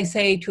 what would I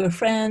say to a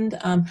friend?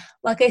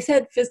 Like I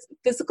said,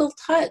 physical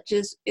touch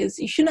is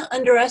you shouldn't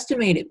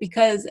underestimate it,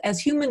 because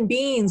as human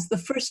beings, the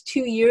first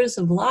 2 years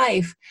of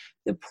life,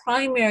 the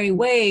primary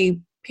way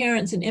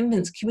parents and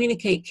infants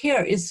communicate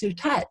care is through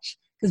touch,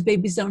 because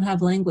babies don't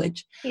have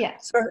language. Yeah.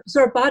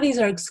 So our bodies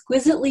are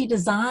exquisitely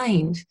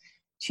designed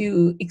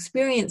to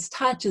experience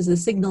touch as a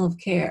signal of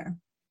care.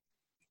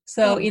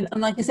 So, and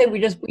like I said,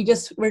 we're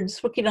just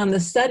working on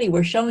this study.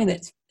 We're showing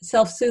that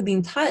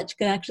self-soothing touch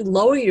can actually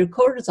lower your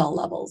cortisol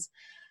levels.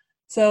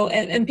 So,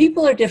 and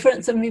people are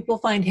different. Some people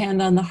find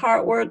hand on the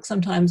heart work,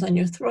 sometimes on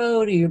your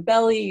throat or your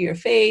belly, your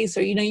face,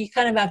 or, you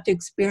kind of have to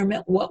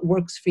experiment what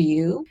works for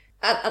you.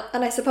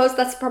 And I suppose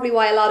that's probably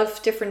why a lot of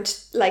different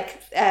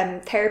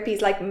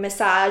therapies like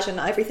massage and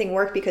everything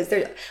work, because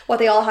what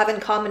they all have in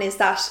common is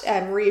that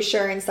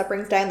reassurance that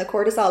brings down the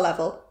cortisol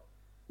level.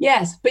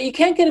 Yes, but you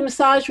can't get a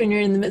massage when you're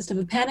in the midst of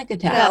a panic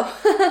attack.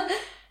 No.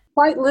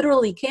 Quite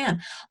literally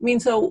can. I mean,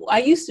 so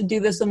I used to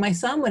do this when my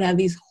son would have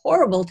these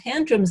horrible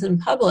tantrums in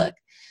public,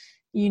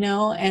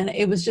 and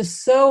it was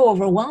just so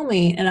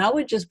overwhelming. And I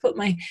would just put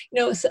my,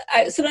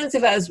 sometimes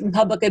if I was in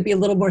public, I'd be a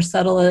little more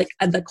subtle.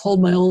 I'd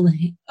hold my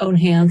own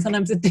hand.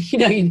 Sometimes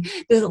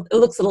it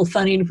looks a little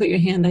funny to put your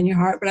hand on your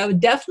heart, but I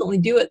would definitely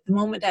do it the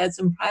moment I had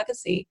some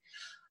privacy.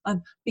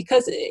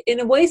 Because in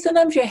a way,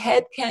 sometimes your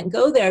head can't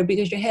go there,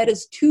 because your head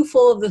is too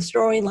full of the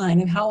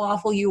storyline of how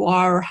awful you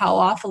are or how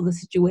awful the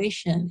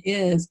situation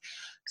is.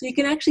 So you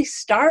can actually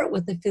start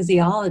with the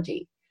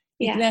physiology.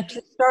 You can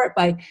actually start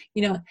by,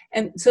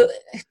 and so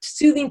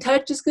soothing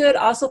touch is good.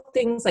 Also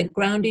things like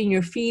grounding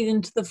your feet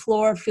into the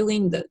floor,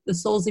 feeling the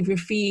soles of your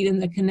feet and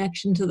the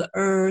connection to the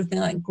earth, and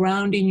like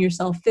grounding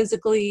yourself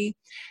physically,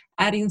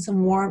 adding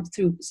some warmth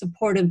through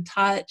supportive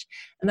touch,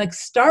 and like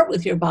start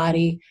with your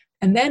body.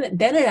 And then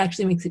it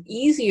actually makes it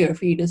easier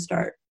for you to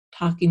start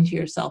talking to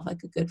yourself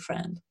like a good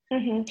friend.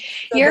 Mm-hmm.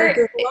 So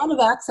there's a lot of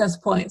access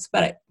points,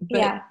 but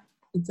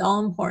it's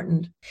all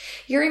important.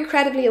 You're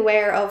incredibly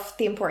aware of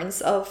the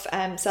importance of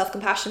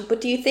self-compassion,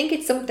 but do you think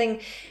it's something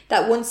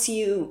that once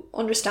you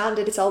understand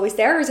it, it's always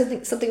there, or is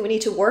it something we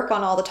need to work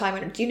on all the time?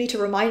 And do you need to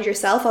remind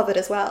yourself of it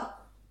as well?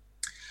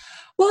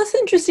 Well, it's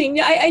interesting.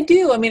 Yeah, I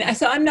do. I mean,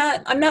 so I'm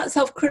not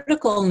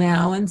self-critical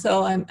now, and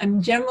so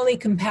I'm generally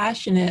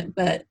compassionate,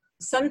 but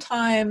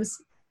sometimes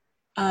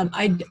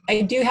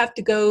I do have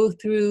to go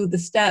through the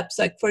steps.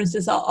 Like, for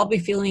instance, I'll be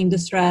feeling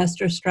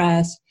distressed or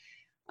stressed.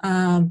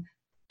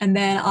 And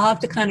then I'll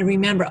have to kind of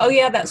remember, oh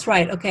yeah, that's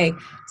right. Okay.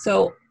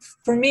 So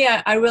for me,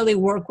 I really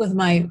work with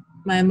my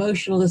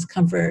emotional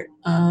discomfort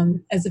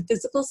as a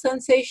physical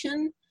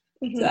sensation.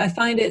 Mm-hmm. So I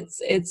find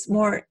it's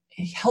more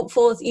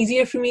helpful. It's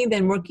easier for me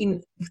than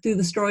working through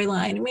the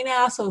storyline. I mean, I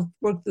also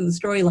work through the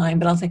storyline,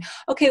 but I'll say,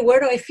 okay, where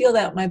do I feel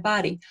that in my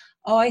body?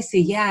 Oh, I see.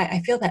 Yeah, I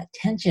feel that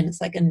tension.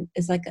 It's like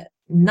a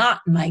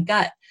knot in my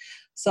gut.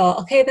 So,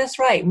 okay, that's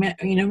right.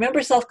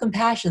 Remember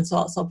self-compassion.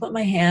 So I'll put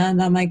my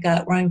hand on my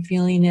gut where I'm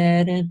feeling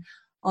it, and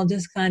I'll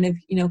just kind of,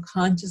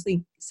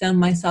 consciously send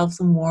myself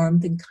some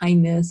warmth and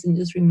kindness, and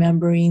just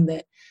remembering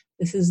that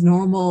this is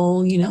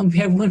normal.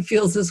 Everyone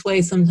feels this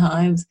way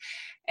sometimes.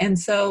 And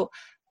so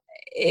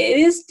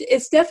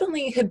it's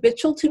definitely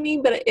habitual to me,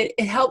 but it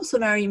helps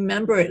when I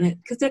remember it,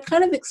 because they're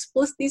kind of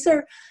explicit. These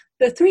are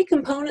the three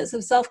components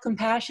of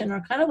self-compassion,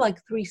 are kind of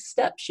like 3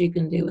 steps you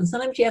can do. And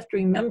sometimes you have to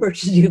remember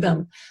to do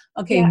them.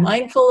 Okay,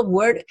 mindful of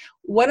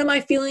what am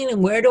I feeling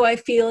and where do I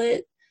feel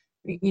it?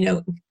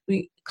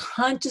 We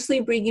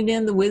consciously bringing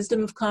in the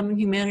wisdom of common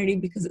humanity,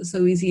 because it's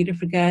so easy to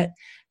forget,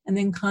 and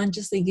then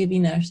consciously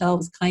giving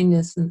ourselves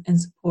kindness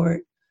and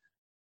support.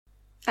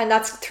 And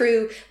that's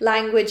through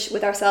language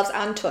with ourselves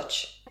and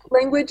touch.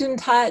 Language and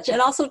touch,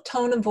 and also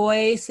tone of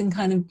voice, and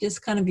kind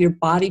of your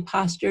body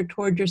posture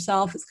toward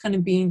yourself. It's kind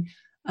of being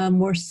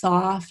more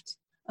soft.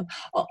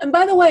 Oh, and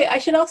by the way, I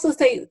should also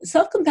say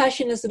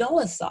self-compassion isn't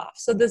always soft.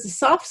 So there's a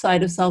soft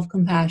side of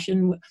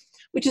self-compassion,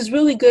 which is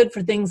really good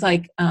for things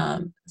like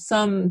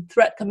some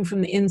threat coming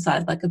from the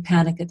inside, like a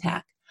panic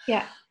attack.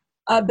 Yeah.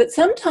 But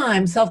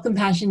sometimes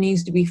self-compassion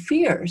needs to be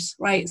fierce,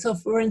 right? So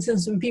for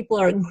instance, when people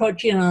are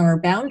encroaching on our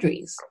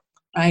boundaries,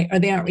 right, or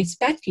they aren't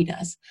respecting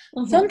us,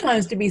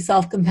 sometimes to be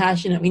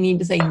self-compassionate, we need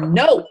to say,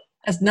 no,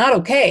 that's not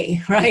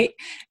okay, right?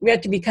 We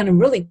have to be kind of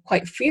really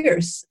quite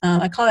fierce.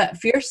 I call that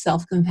fierce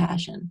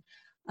self-compassion.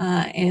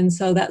 And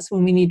so that's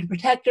when we need to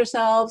protect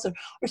ourselves,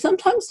 or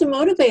sometimes to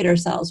motivate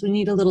ourselves. We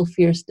need a little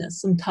fierceness,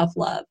 some tough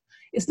love.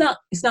 It's not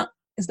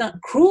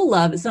cruel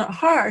love. It's not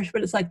harsh,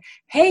 but it's like,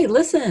 hey,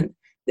 listen,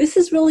 this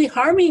is really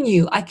harming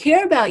you. I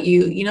care about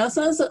you.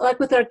 Sometimes like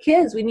with our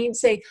kids, we need to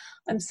say,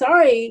 I'm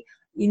sorry,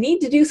 you need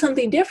to do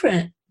something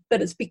different,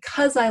 but it's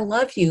because I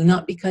love you,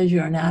 not because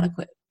you're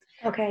inadequate.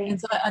 Okay. And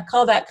so I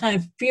call that kind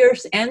of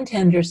fierce and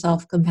tender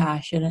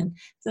self-compassion. And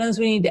sometimes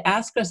we need to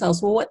ask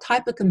ourselves, well, what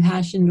type of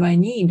compassion do I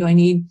need? Do I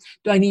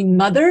need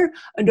mother,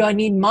 or do I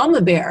need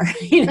mama bear?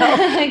 Kind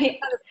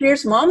of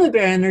fierce mama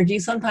bear energy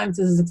sometimes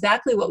is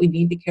exactly what we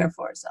need to care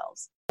for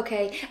ourselves.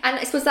 Okay. And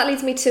I suppose that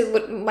leads me to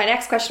what my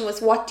next question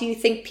was, what do you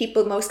think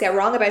people most get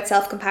wrong about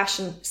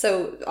self-compassion?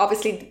 So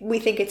obviously we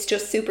think it's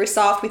just super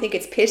soft. We think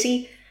it's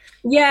pity.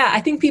 Yeah,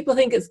 I think people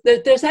think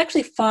there's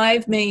actually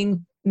 5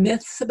 main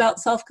myths about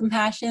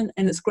self-compassion,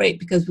 and it's great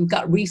because we've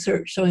got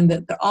research showing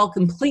that they're all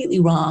completely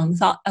wrong.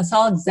 It's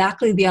all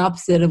exactly the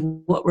opposite of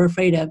what we're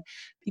afraid of.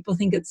 People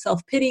think it's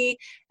self-pity.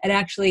 It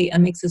actually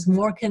makes us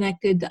more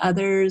connected to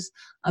others.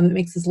 It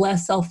makes us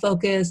less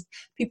self-focused.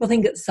 People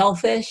think it's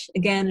selfish.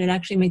 Again, it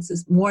actually makes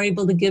us more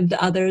able to give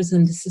to others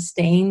and to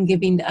sustain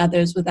giving to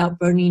others without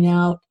burning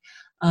out.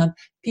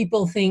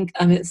 People think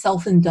it's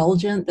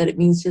self-indulgent, that it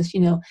means just,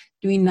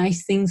 doing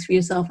nice things for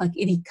yourself, like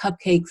eating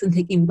cupcakes and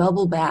taking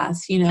bubble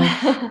baths,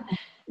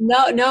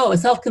 No,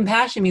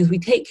 self-compassion means we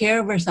take care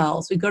of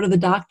ourselves. We go to the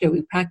doctor.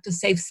 We practice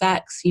safe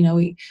sex.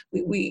 We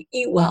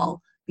eat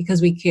well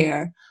because we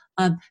care.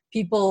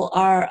 People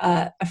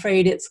are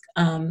afraid it's,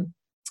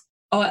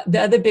 the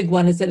other big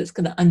one is that it's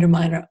going to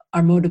undermine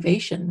our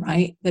motivation,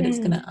 right? That it's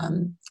going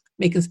to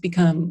make us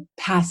become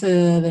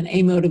passive and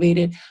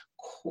amotivated.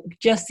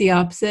 Just the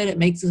opposite. It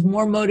makes us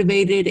more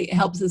motivated. It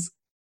helps us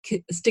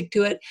stick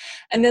to it.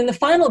 And then the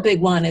final big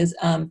one is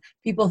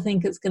people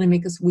think it's going to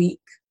make us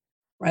weak,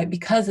 right?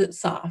 Because it's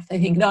soft. I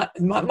think not.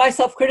 My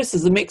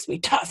self-criticism makes me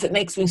tough. It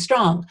makes me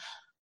strong.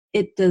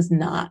 It does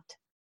not.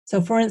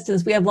 So for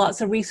instance, we have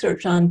lots of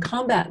research on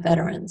combat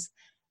veterans,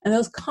 and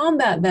those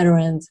combat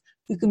veterans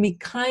who can be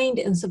kind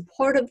and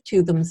supportive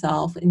to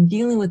themselves in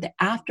dealing with the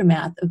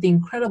aftermath of the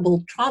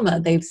incredible trauma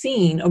they've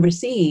seen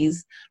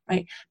overseas,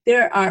 right? They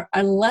are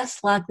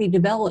less likely to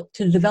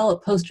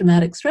develop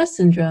post-traumatic stress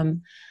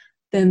syndrome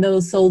than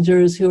those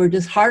soldiers who are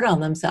just hard on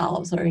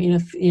themselves, or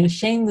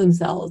shame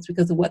themselves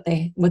because of what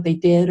they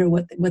did or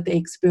what they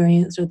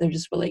experienced, or they're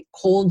just really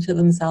cold to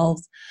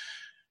themselves.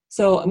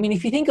 So,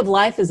 if you think of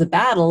life as a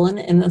battle, and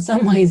in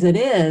some ways it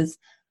is,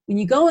 when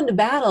you go into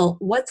battle,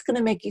 what's going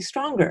to make you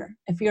stronger?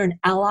 If you're an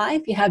ally,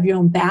 if you have your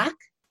own back,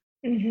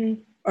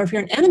 or if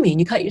you're an enemy and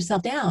you cut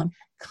yourself down,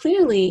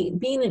 clearly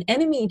being an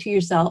enemy to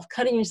yourself,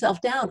 cutting yourself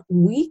down,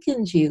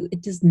 weakens you.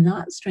 It does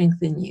not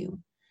strengthen you.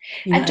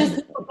 And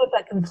people get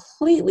that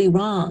completely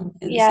wrong.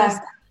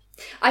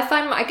 I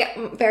find I get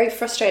very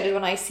frustrated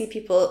when I see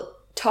people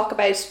talk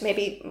about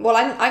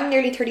I'm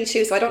nearly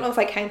 32, so I don't know if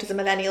I count as a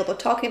millennial, but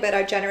talking about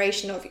our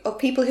generation of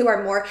people who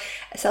are more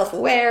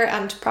self-aware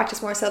and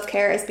practice more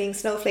self-care as being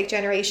snowflake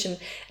generation.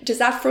 Does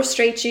that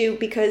frustrate you?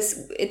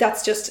 Because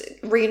that's just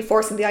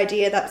reinforcing the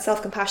idea that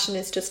self-compassion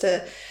is just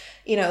a,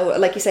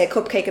 like you say, a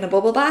cupcake and a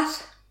bubble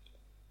bath?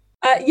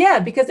 Yeah,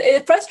 because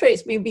it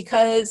frustrates me,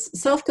 because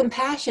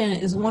self-compassion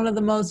is one of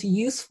the most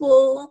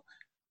useful,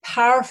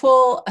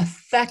 powerful,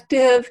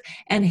 effective,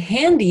 and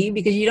handy,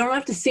 because you don't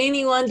have to see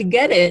anyone to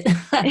get it.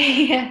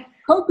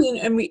 Coping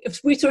and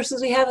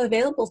resources we have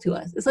available to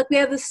us. It's like we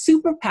have this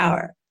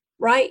superpower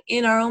right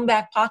in our own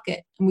back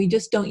pocket, and we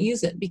just don't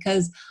use it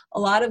because a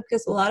lot of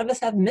us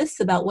have myths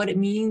about what it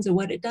means or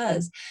what it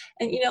does.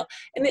 And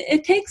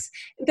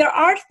there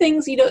are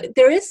things,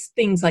 there is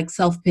things like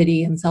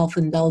self-pity and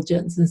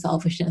self-indulgence and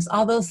selfishness.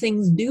 All those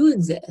things do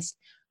exist.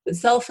 But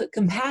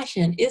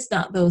self-compassion is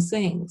not those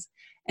things.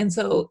 And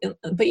so,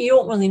 but you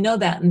don't really know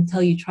that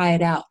until you try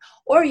it out.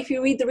 Or if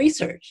you read the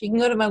research, you can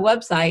go to my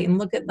website and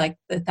look at like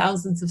the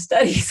thousands of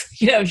studies,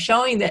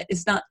 showing that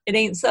it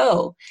ain't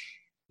so,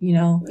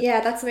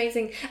 Yeah, that's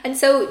amazing. And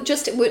so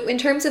just in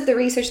terms of the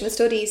research and the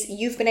studies,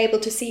 you've been able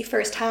to see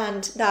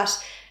firsthand that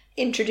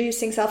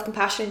introducing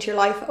self-compassion into your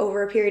life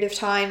over a period of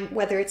time,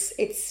 whether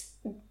it's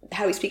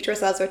how we speak to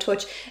ourselves or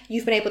touch,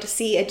 you've been able to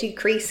see a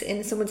decrease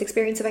in someone's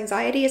experience of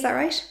anxiety. Is that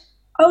right?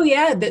 Oh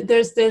yeah,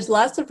 there's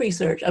lots of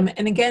research.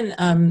 And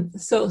again,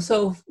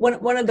 so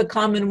one of the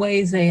common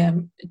ways they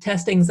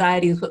test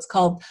anxiety is what's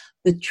called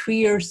the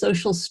Trier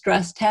social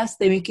stress test.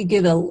 They make you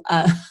give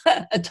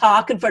a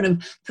talk in front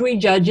of 3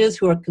 judges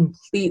who are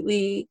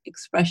completely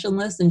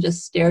expressionless and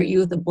just stare at you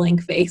with a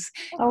blank face.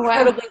 Oh, wow.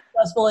 Incredibly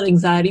stressful and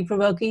anxiety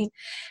provoking.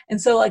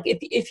 And so like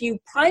if you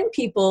prime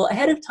people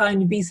ahead of time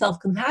to be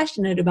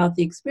self-compassionate about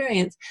the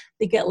experience,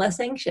 they get less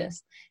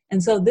anxious.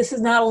 And so this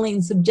is not only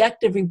in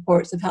subjective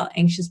reports of how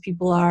anxious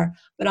people are,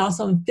 but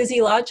also in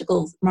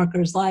physiological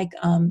markers like,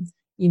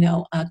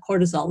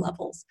 cortisol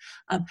levels.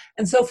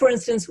 And so, for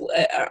instance,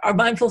 our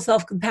mindful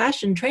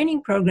self-compassion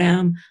training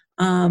program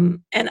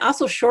and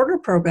also shorter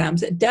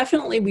programs, it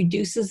definitely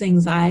reduces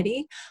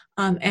anxiety.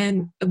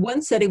 And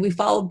one study, we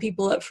followed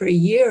people up for a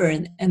year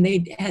and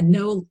they had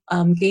no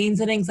gains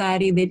in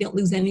anxiety. They didn't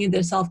lose any of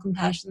their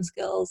self-compassion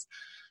skills.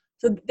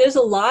 So there's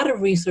a lot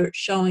of research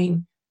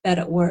showing that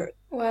it works.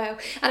 Wow.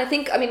 And I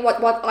think,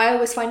 what I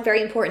always find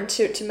very important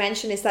to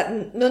mention is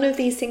that none of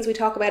these things we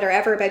talk about are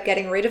ever about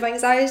getting rid of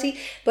anxiety,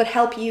 but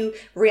help you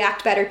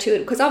react better to it.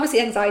 Because obviously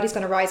anxiety is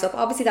going to rise up.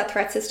 Obviously that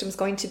threat system is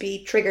going to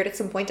be triggered at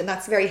some point, and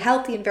that's very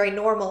healthy and very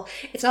normal.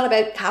 It's not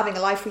about having a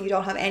life where you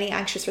don't have any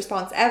anxious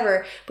response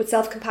ever, but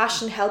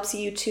self-compassion helps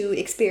you to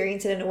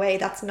experience it in a way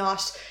that's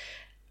not,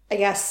 I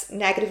guess,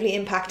 negatively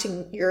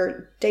impacting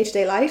your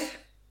day-to-day life.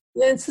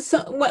 And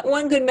so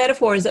one good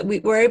metaphor is that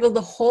we're able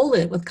to hold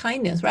it with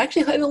kindness. We're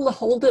actually able to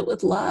hold it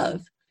with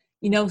love.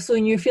 So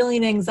when you're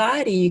feeling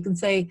anxiety, you can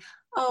say,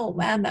 oh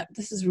man,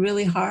 this is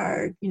really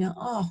hard.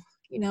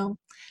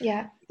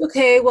 Yeah.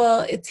 Okay, well,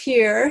 it's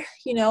here,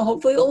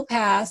 hopefully it will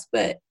pass.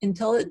 But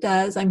until it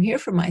does, I'm here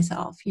for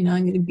myself. I'm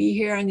going to be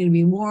here. I'm going to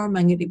be warm.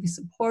 I'm going to be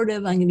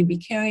supportive. I'm going to be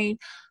caring.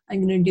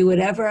 I'm going to do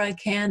whatever I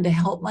can to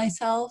help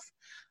myself,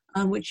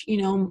 which,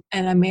 and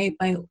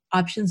my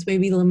options may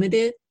be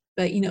limited.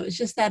 But, it's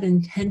just that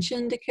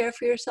intention to care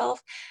for yourself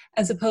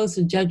as opposed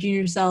to judging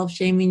yourself,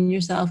 shaming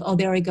yourself. Oh,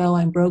 there I go.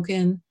 I'm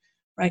broken.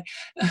 Right.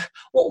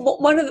 Well,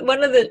 one of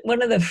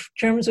the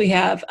terms we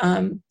have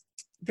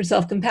for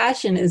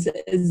self-compassion is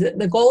that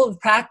the goal of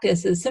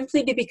practice is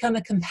simply to become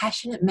a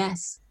compassionate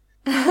mess.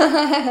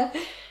 You'll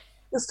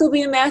still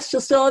be a mess.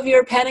 You'll still have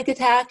your panic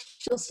attacks.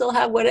 You'll still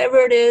have whatever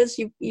it is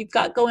you've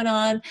got going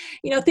on.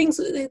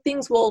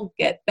 Things will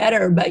get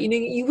better, but,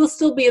 you will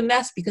still be a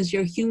mess because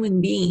you're a human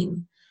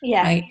being.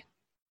 Yeah. Right?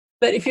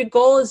 But if your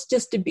goal is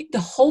just to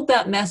hold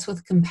that mess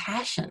with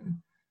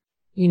compassion,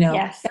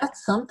 yes.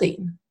 That's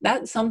something.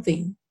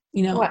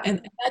 What?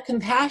 And that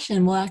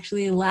compassion will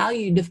actually allow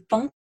you to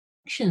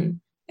function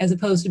as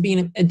opposed to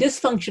being a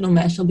dysfunctional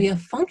mess. You'll be a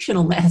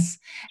functional mess,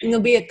 and you'll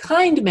be a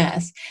kind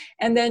mess.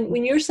 And then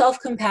when you're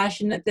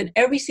self-compassionate, then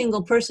every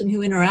single person who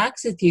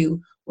interacts with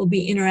you will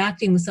be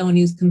interacting with someone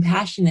who's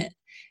compassionate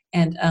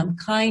and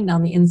kind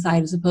on the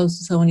inside, as opposed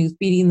to someone who's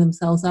beating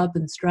themselves up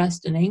and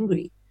stressed and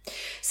angry.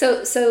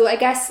 So I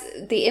guess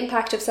the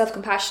impact of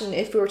self-compassion,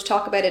 if we were to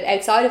talk about it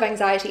outside of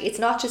anxiety, it's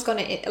not just going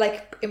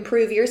to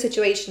improve your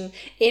situation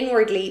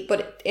inwardly,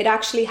 but it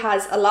actually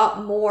has a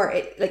lot more.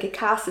 It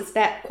casts its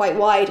net quite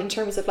wide in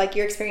terms of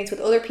your experience with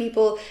other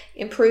people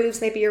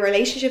improves. Maybe your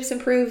relationships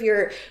improve.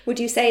 Would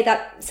you say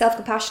that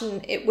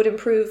self-compassion, it would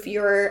improve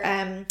your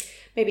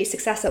maybe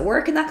success at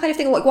work and that kind of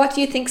thing? What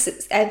do you think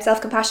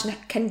self-compassion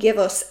can give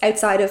us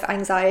outside of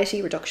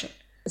anxiety reduction?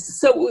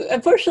 So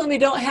unfortunately, we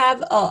don't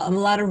have a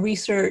lot of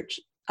research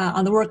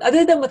on the work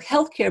other than with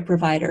healthcare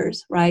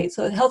providers, right?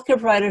 So healthcare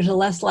providers are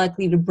less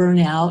likely to burn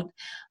out.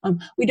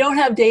 We don't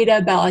have data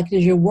about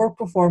does your work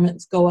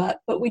performance go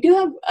up, but we do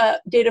have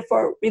data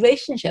for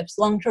relationships,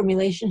 long-term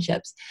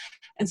relationships.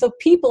 And so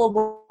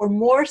people were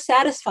more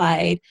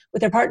satisfied with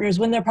their partners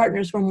when their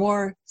partners were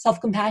more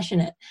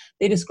self-compassionate.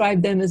 They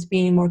described them as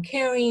being more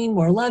caring,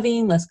 more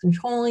loving, less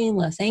controlling,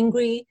 less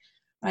angry.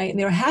 Right? And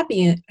they were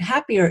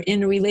happier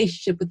in a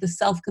relationship with a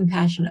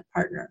self-compassionate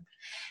partner.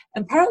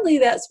 And partly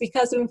that's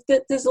because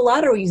there's a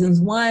lot of reasons.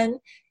 One,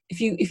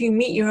 if you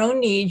meet your own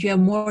needs, you have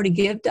more to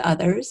give to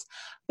others.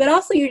 But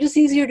also you're just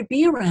easier to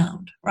be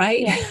around,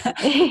 right?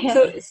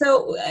 Yeah.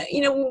 So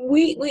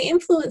we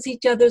influence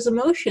each other's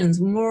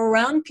emotions. When we're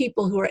around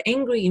people who are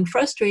angry and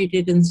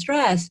frustrated and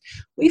stressed,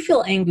 we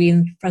feel angry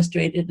and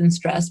frustrated and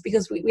stressed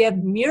because we have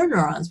mirror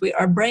neurons.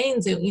 Our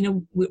brains,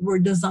 we're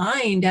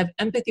designed to have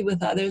empathy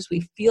with others.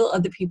 We feel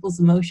other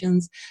people's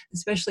emotions,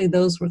 especially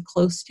those we're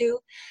close to.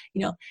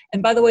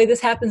 And by the way,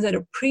 this happens at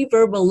a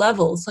pre-verbal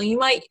level. So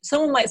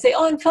someone might say,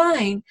 "Oh, I'm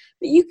fine,"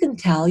 but you can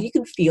tell, you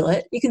can feel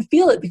it. You can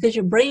feel it because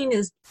your brain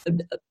is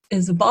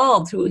has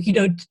evolved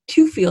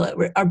to feel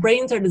it. Our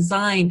brains are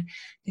designed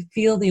to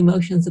feel the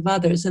emotions of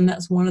others, and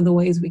that's one of the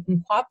ways we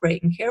can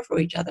cooperate and care for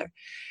each other.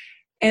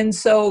 And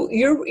so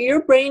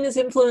your brain is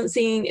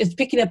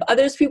picking up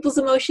other people's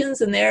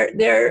emotions, and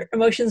their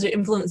emotions are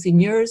influencing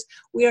yours.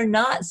 We are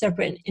not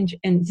separate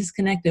and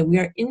disconnected. We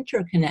are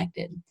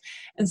interconnected.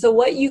 And so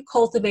what you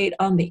cultivate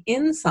on the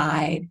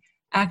inside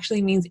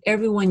actually means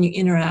everyone you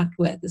interact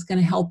with is going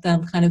to help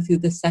them kind of through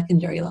the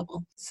secondary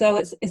level. So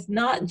it's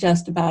not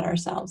just about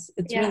ourselves.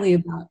 It's really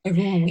about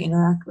everyone we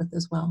interact with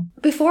as well.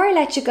 Before I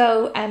let you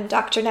go,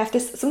 Dr. Neff,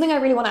 this is something I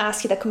really want to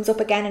ask you that comes up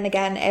again and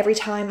again. Every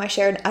time I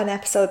share an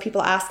episode,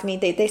 people ask me,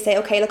 they say,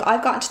 okay, look,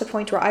 I've gotten to the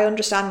point where I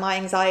understand my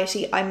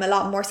anxiety. I'm a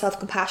lot more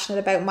self-compassionate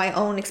about my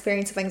own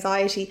experience of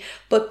anxiety,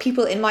 but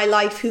people in my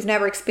life who've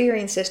never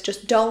experienced it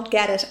just don't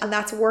get it. And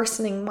that's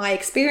worsening my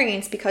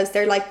experience because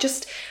they're like,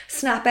 just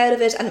snap out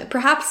of it. And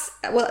perhaps,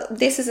 well,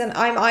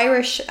 I'm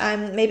Irish,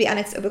 maybe,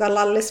 and we've got a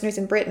lot of listeners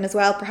in Britain as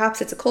well.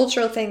 Perhaps it's a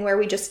cultural thing where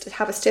we just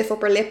have a stiff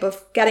upper lip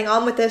of getting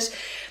on with it.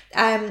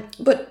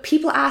 But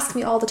people ask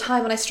me all the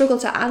time, and I struggle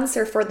to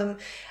answer for them.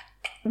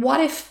 What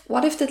if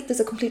there's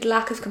a complete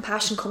lack of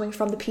compassion coming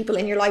from the people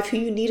in your life who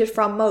you need it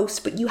from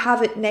most, but you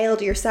have it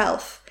nailed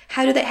yourself?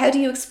 How do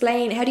you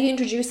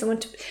introduce someone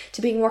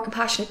to being more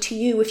compassionate to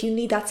you if you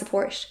need that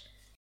support?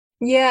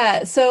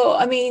 Yeah.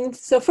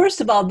 So first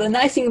of all, the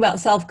nice thing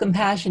about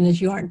self-compassion is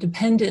you aren't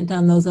dependent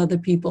on those other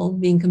people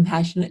being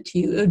compassionate to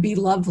you. It would be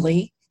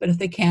lovely, but if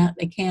they can't,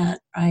 they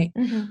can't, right?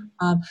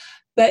 Mm-hmm.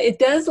 But it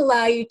does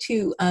allow you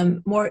to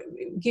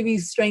give you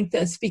strength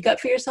to speak up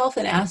for yourself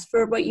and ask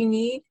for what you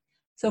need.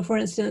 So for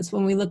instance,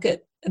 when we look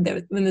at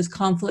when there's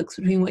conflicts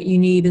between what you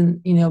need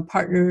and,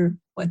 partner,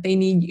 what they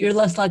need, you're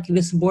less likely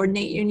to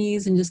subordinate your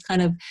needs and just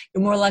you're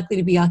more likely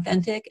to be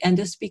authentic and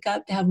to speak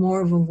up, to have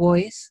more of a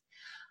voice.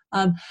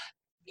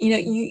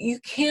 You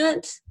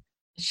can't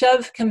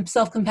shove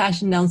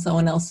self-compassion down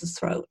someone else's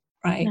throat,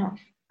 right?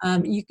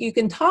 No. You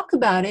can talk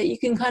about it. You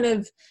can kind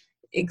of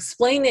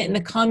explain it in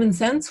a common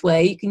sense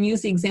way. You can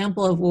use the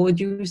example of, well, would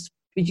you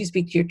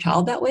speak to your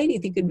child that way? Do you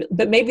think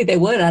but maybe they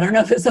would. I don't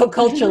know if it's so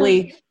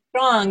culturally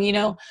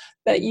strong,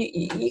 but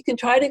you can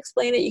try to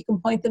explain it. You can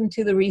point them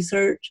to the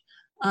research.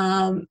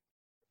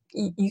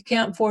 You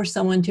can't force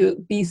someone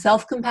to be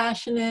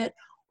self-compassionate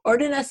or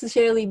to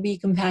necessarily be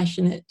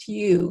compassionate to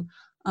you.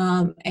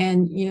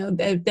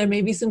 There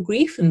may be some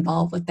grief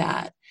involved with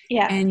that.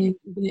 Yeah. And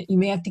you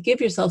may have to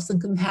give yourself some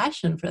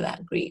compassion for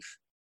that grief,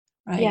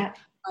 right? Yeah.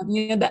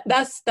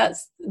 That's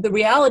the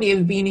reality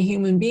of being a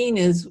human being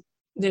is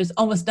there's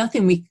almost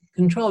nothing we can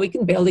control. We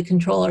can barely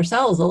control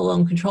ourselves, let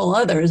alone control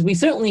others. We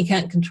certainly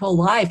can't control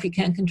life. We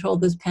can't control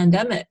this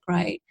pandemic,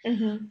 right?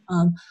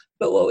 Mm-hmm.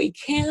 But what we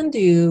can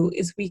do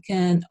is we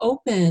can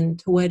open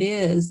to what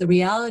is, the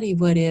reality of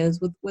what is,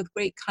 with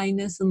great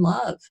kindness and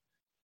love,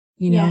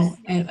 yes.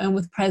 and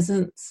with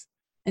presence,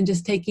 and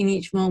just taking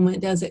each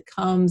moment as it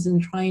comes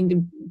and trying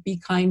to be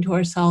kind to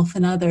ourselves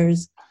and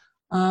others.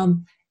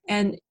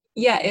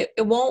 It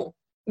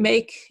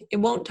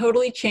won't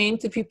totally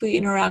change the people you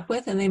interact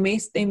with, and they may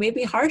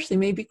be harsh, they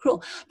may be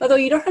cruel. By the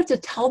way, you don't have to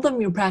tell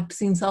them you're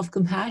practicing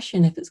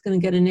self-compassion if it's going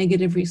to get a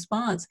negative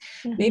response.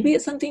 Mm-hmm. Maybe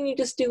it's something you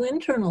just do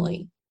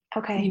internally.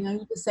 Okay.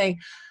 You just say,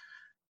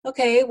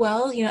 okay,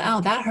 well, ow,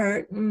 that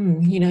hurt.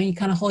 You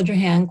kind of hold your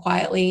hand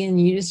quietly,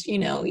 and you just,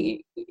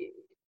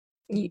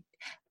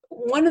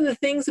 one of the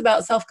things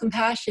about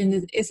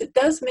self-compassion is it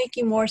does make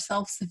you more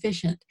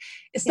self-sufficient.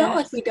 It's not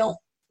like we don't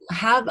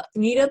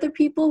need other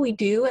people. We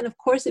do. And of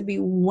course, it'd be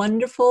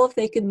wonderful if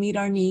they could meet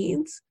our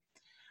needs.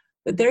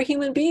 But they're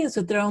human beings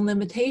with their own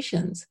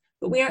limitations.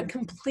 But we aren't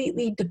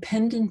completely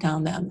dependent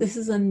on them. This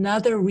is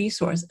another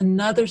resource,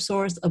 another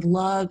source of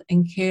love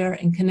and care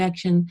and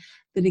connection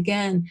that,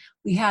 again,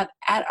 we have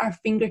at our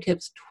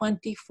fingertips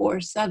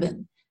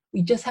 24/7.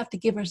 We just have to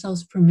give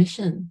ourselves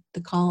permission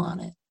to call on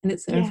it, and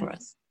it's there for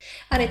us.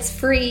 And it's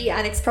free,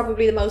 and it's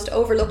probably the most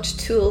overlooked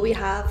tool we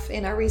have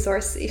in our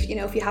resource if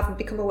you haven't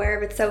become aware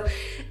of it. So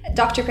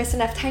Dr. Krista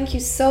Neff, thank you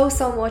so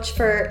much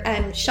for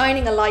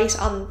shining a light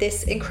on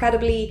this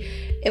incredibly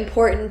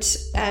important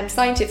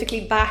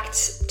scientifically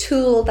backed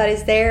tool that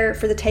is there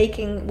for the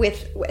taking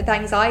with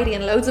anxiety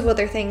and loads of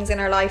other things in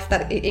our life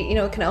that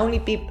can only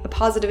be a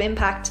positive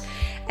impact.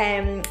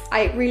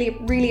 I really,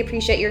 really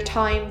appreciate your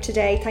time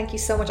today. Thank you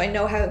so much. I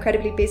know how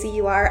incredibly busy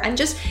you are. And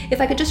just, if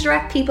I could just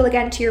direct people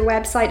again to your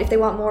website if they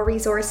want more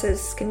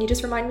resources, can you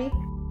just remind me?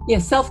 Yeah,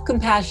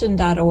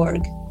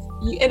 selfcompassion.org.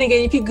 And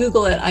again, if you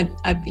Google it,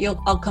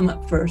 I'll come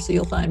up first, so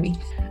you'll find me.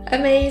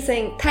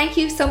 Amazing. Thank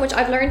you so much.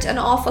 I've learned an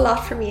awful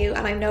lot from you,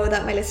 and I know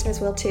that my listeners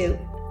will too.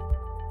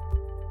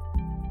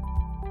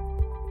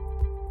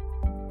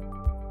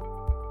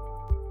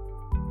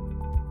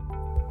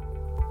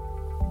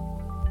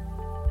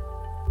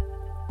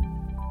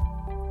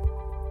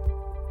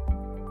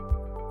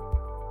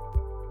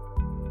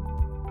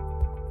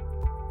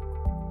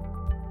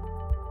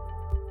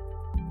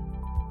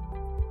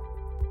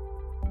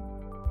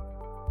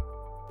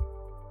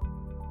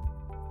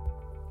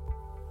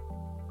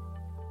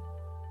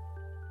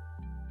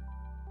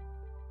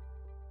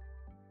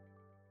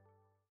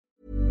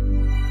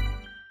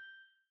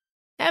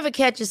 Ever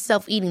catch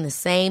yourself eating the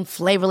same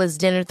flavorless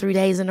dinner 3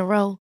 days in a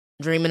row?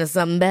 Dreaming of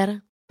something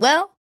better?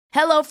 Well,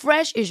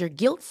 HelloFresh is your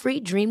guilt-free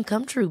dream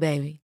come true,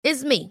 baby.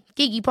 It's me,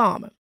 Keke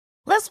Palmer.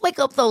 Let's wake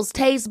up those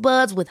taste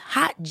buds with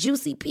hot,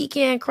 juicy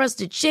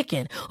pecan-crusted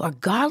chicken or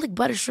garlic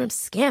butter shrimp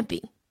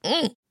scampi.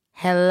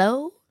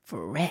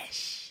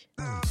 HelloFresh.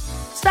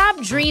 Stop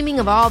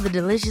dreaming of all the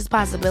delicious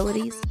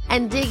possibilities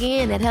and dig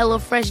in at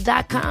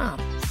HelloFresh.com.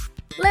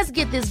 Let's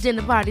get this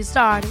dinner party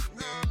started.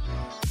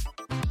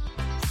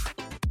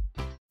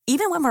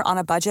 Even when we're on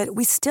a budget,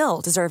 we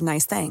still deserve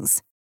nice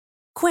things.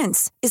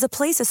 Quince is a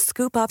place to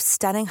scoop up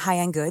stunning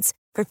high-end goods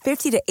for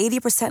 50 to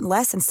 80%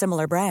 less than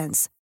similar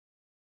brands.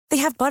 They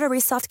have buttery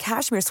soft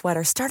cashmere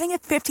sweaters starting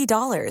at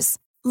 $50,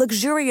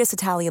 luxurious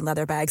Italian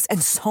leather bags,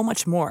 and so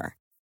much more.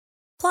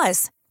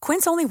 Plus,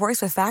 Quince only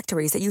works with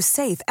factories that use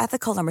safe,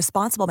 ethical, and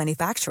responsible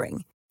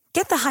manufacturing.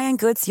 Get the high-end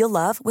goods you'll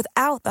love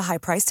without the high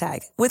price tag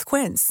with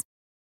Quince.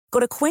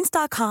 Go to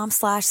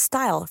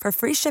quince.com/style for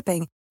free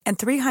shipping and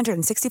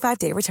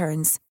 365-day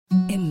returns.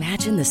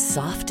 Imagine the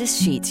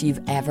softest sheets you've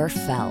ever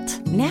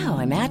felt. Now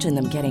imagine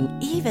them getting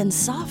even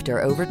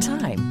softer over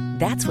time.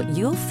 That's what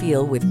you'll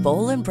feel with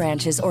Boll &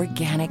 Branch's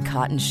organic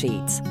cotton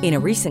sheets. In a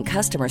recent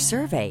customer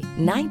survey,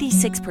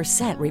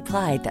 96%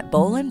 replied that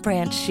Boll &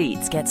 Branch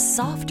sheets get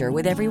softer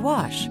with every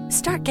wash.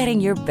 Start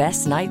getting your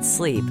best night's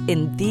sleep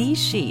in these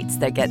sheets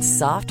that get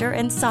softer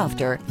and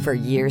softer for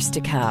years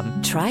to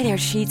come. Try their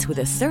sheets with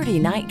a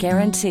 30-night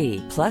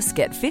guarantee. Plus,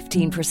 get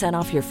 15%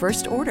 off your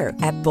first order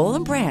at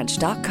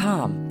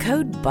bollandbranch.com.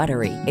 Code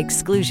BUTTERY.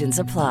 Exclusions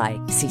apply.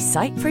 See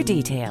site for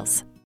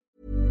details.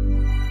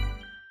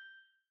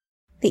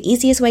 The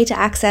easiest way to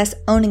access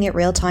Owning It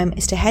Real Time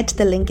is to head to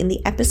the link in the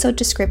episode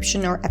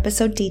description or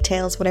episode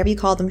details, whatever you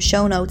call them,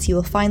 show notes. You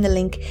will find the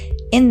link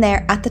in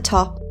there at the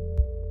top.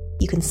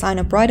 You can sign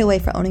up right away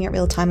for Owning It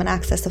Real Time and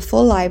access the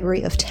full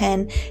library of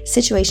 10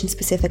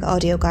 situation-specific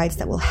audio guides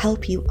that will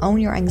help you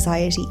own your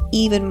anxiety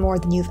even more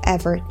than you've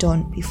ever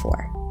done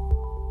before.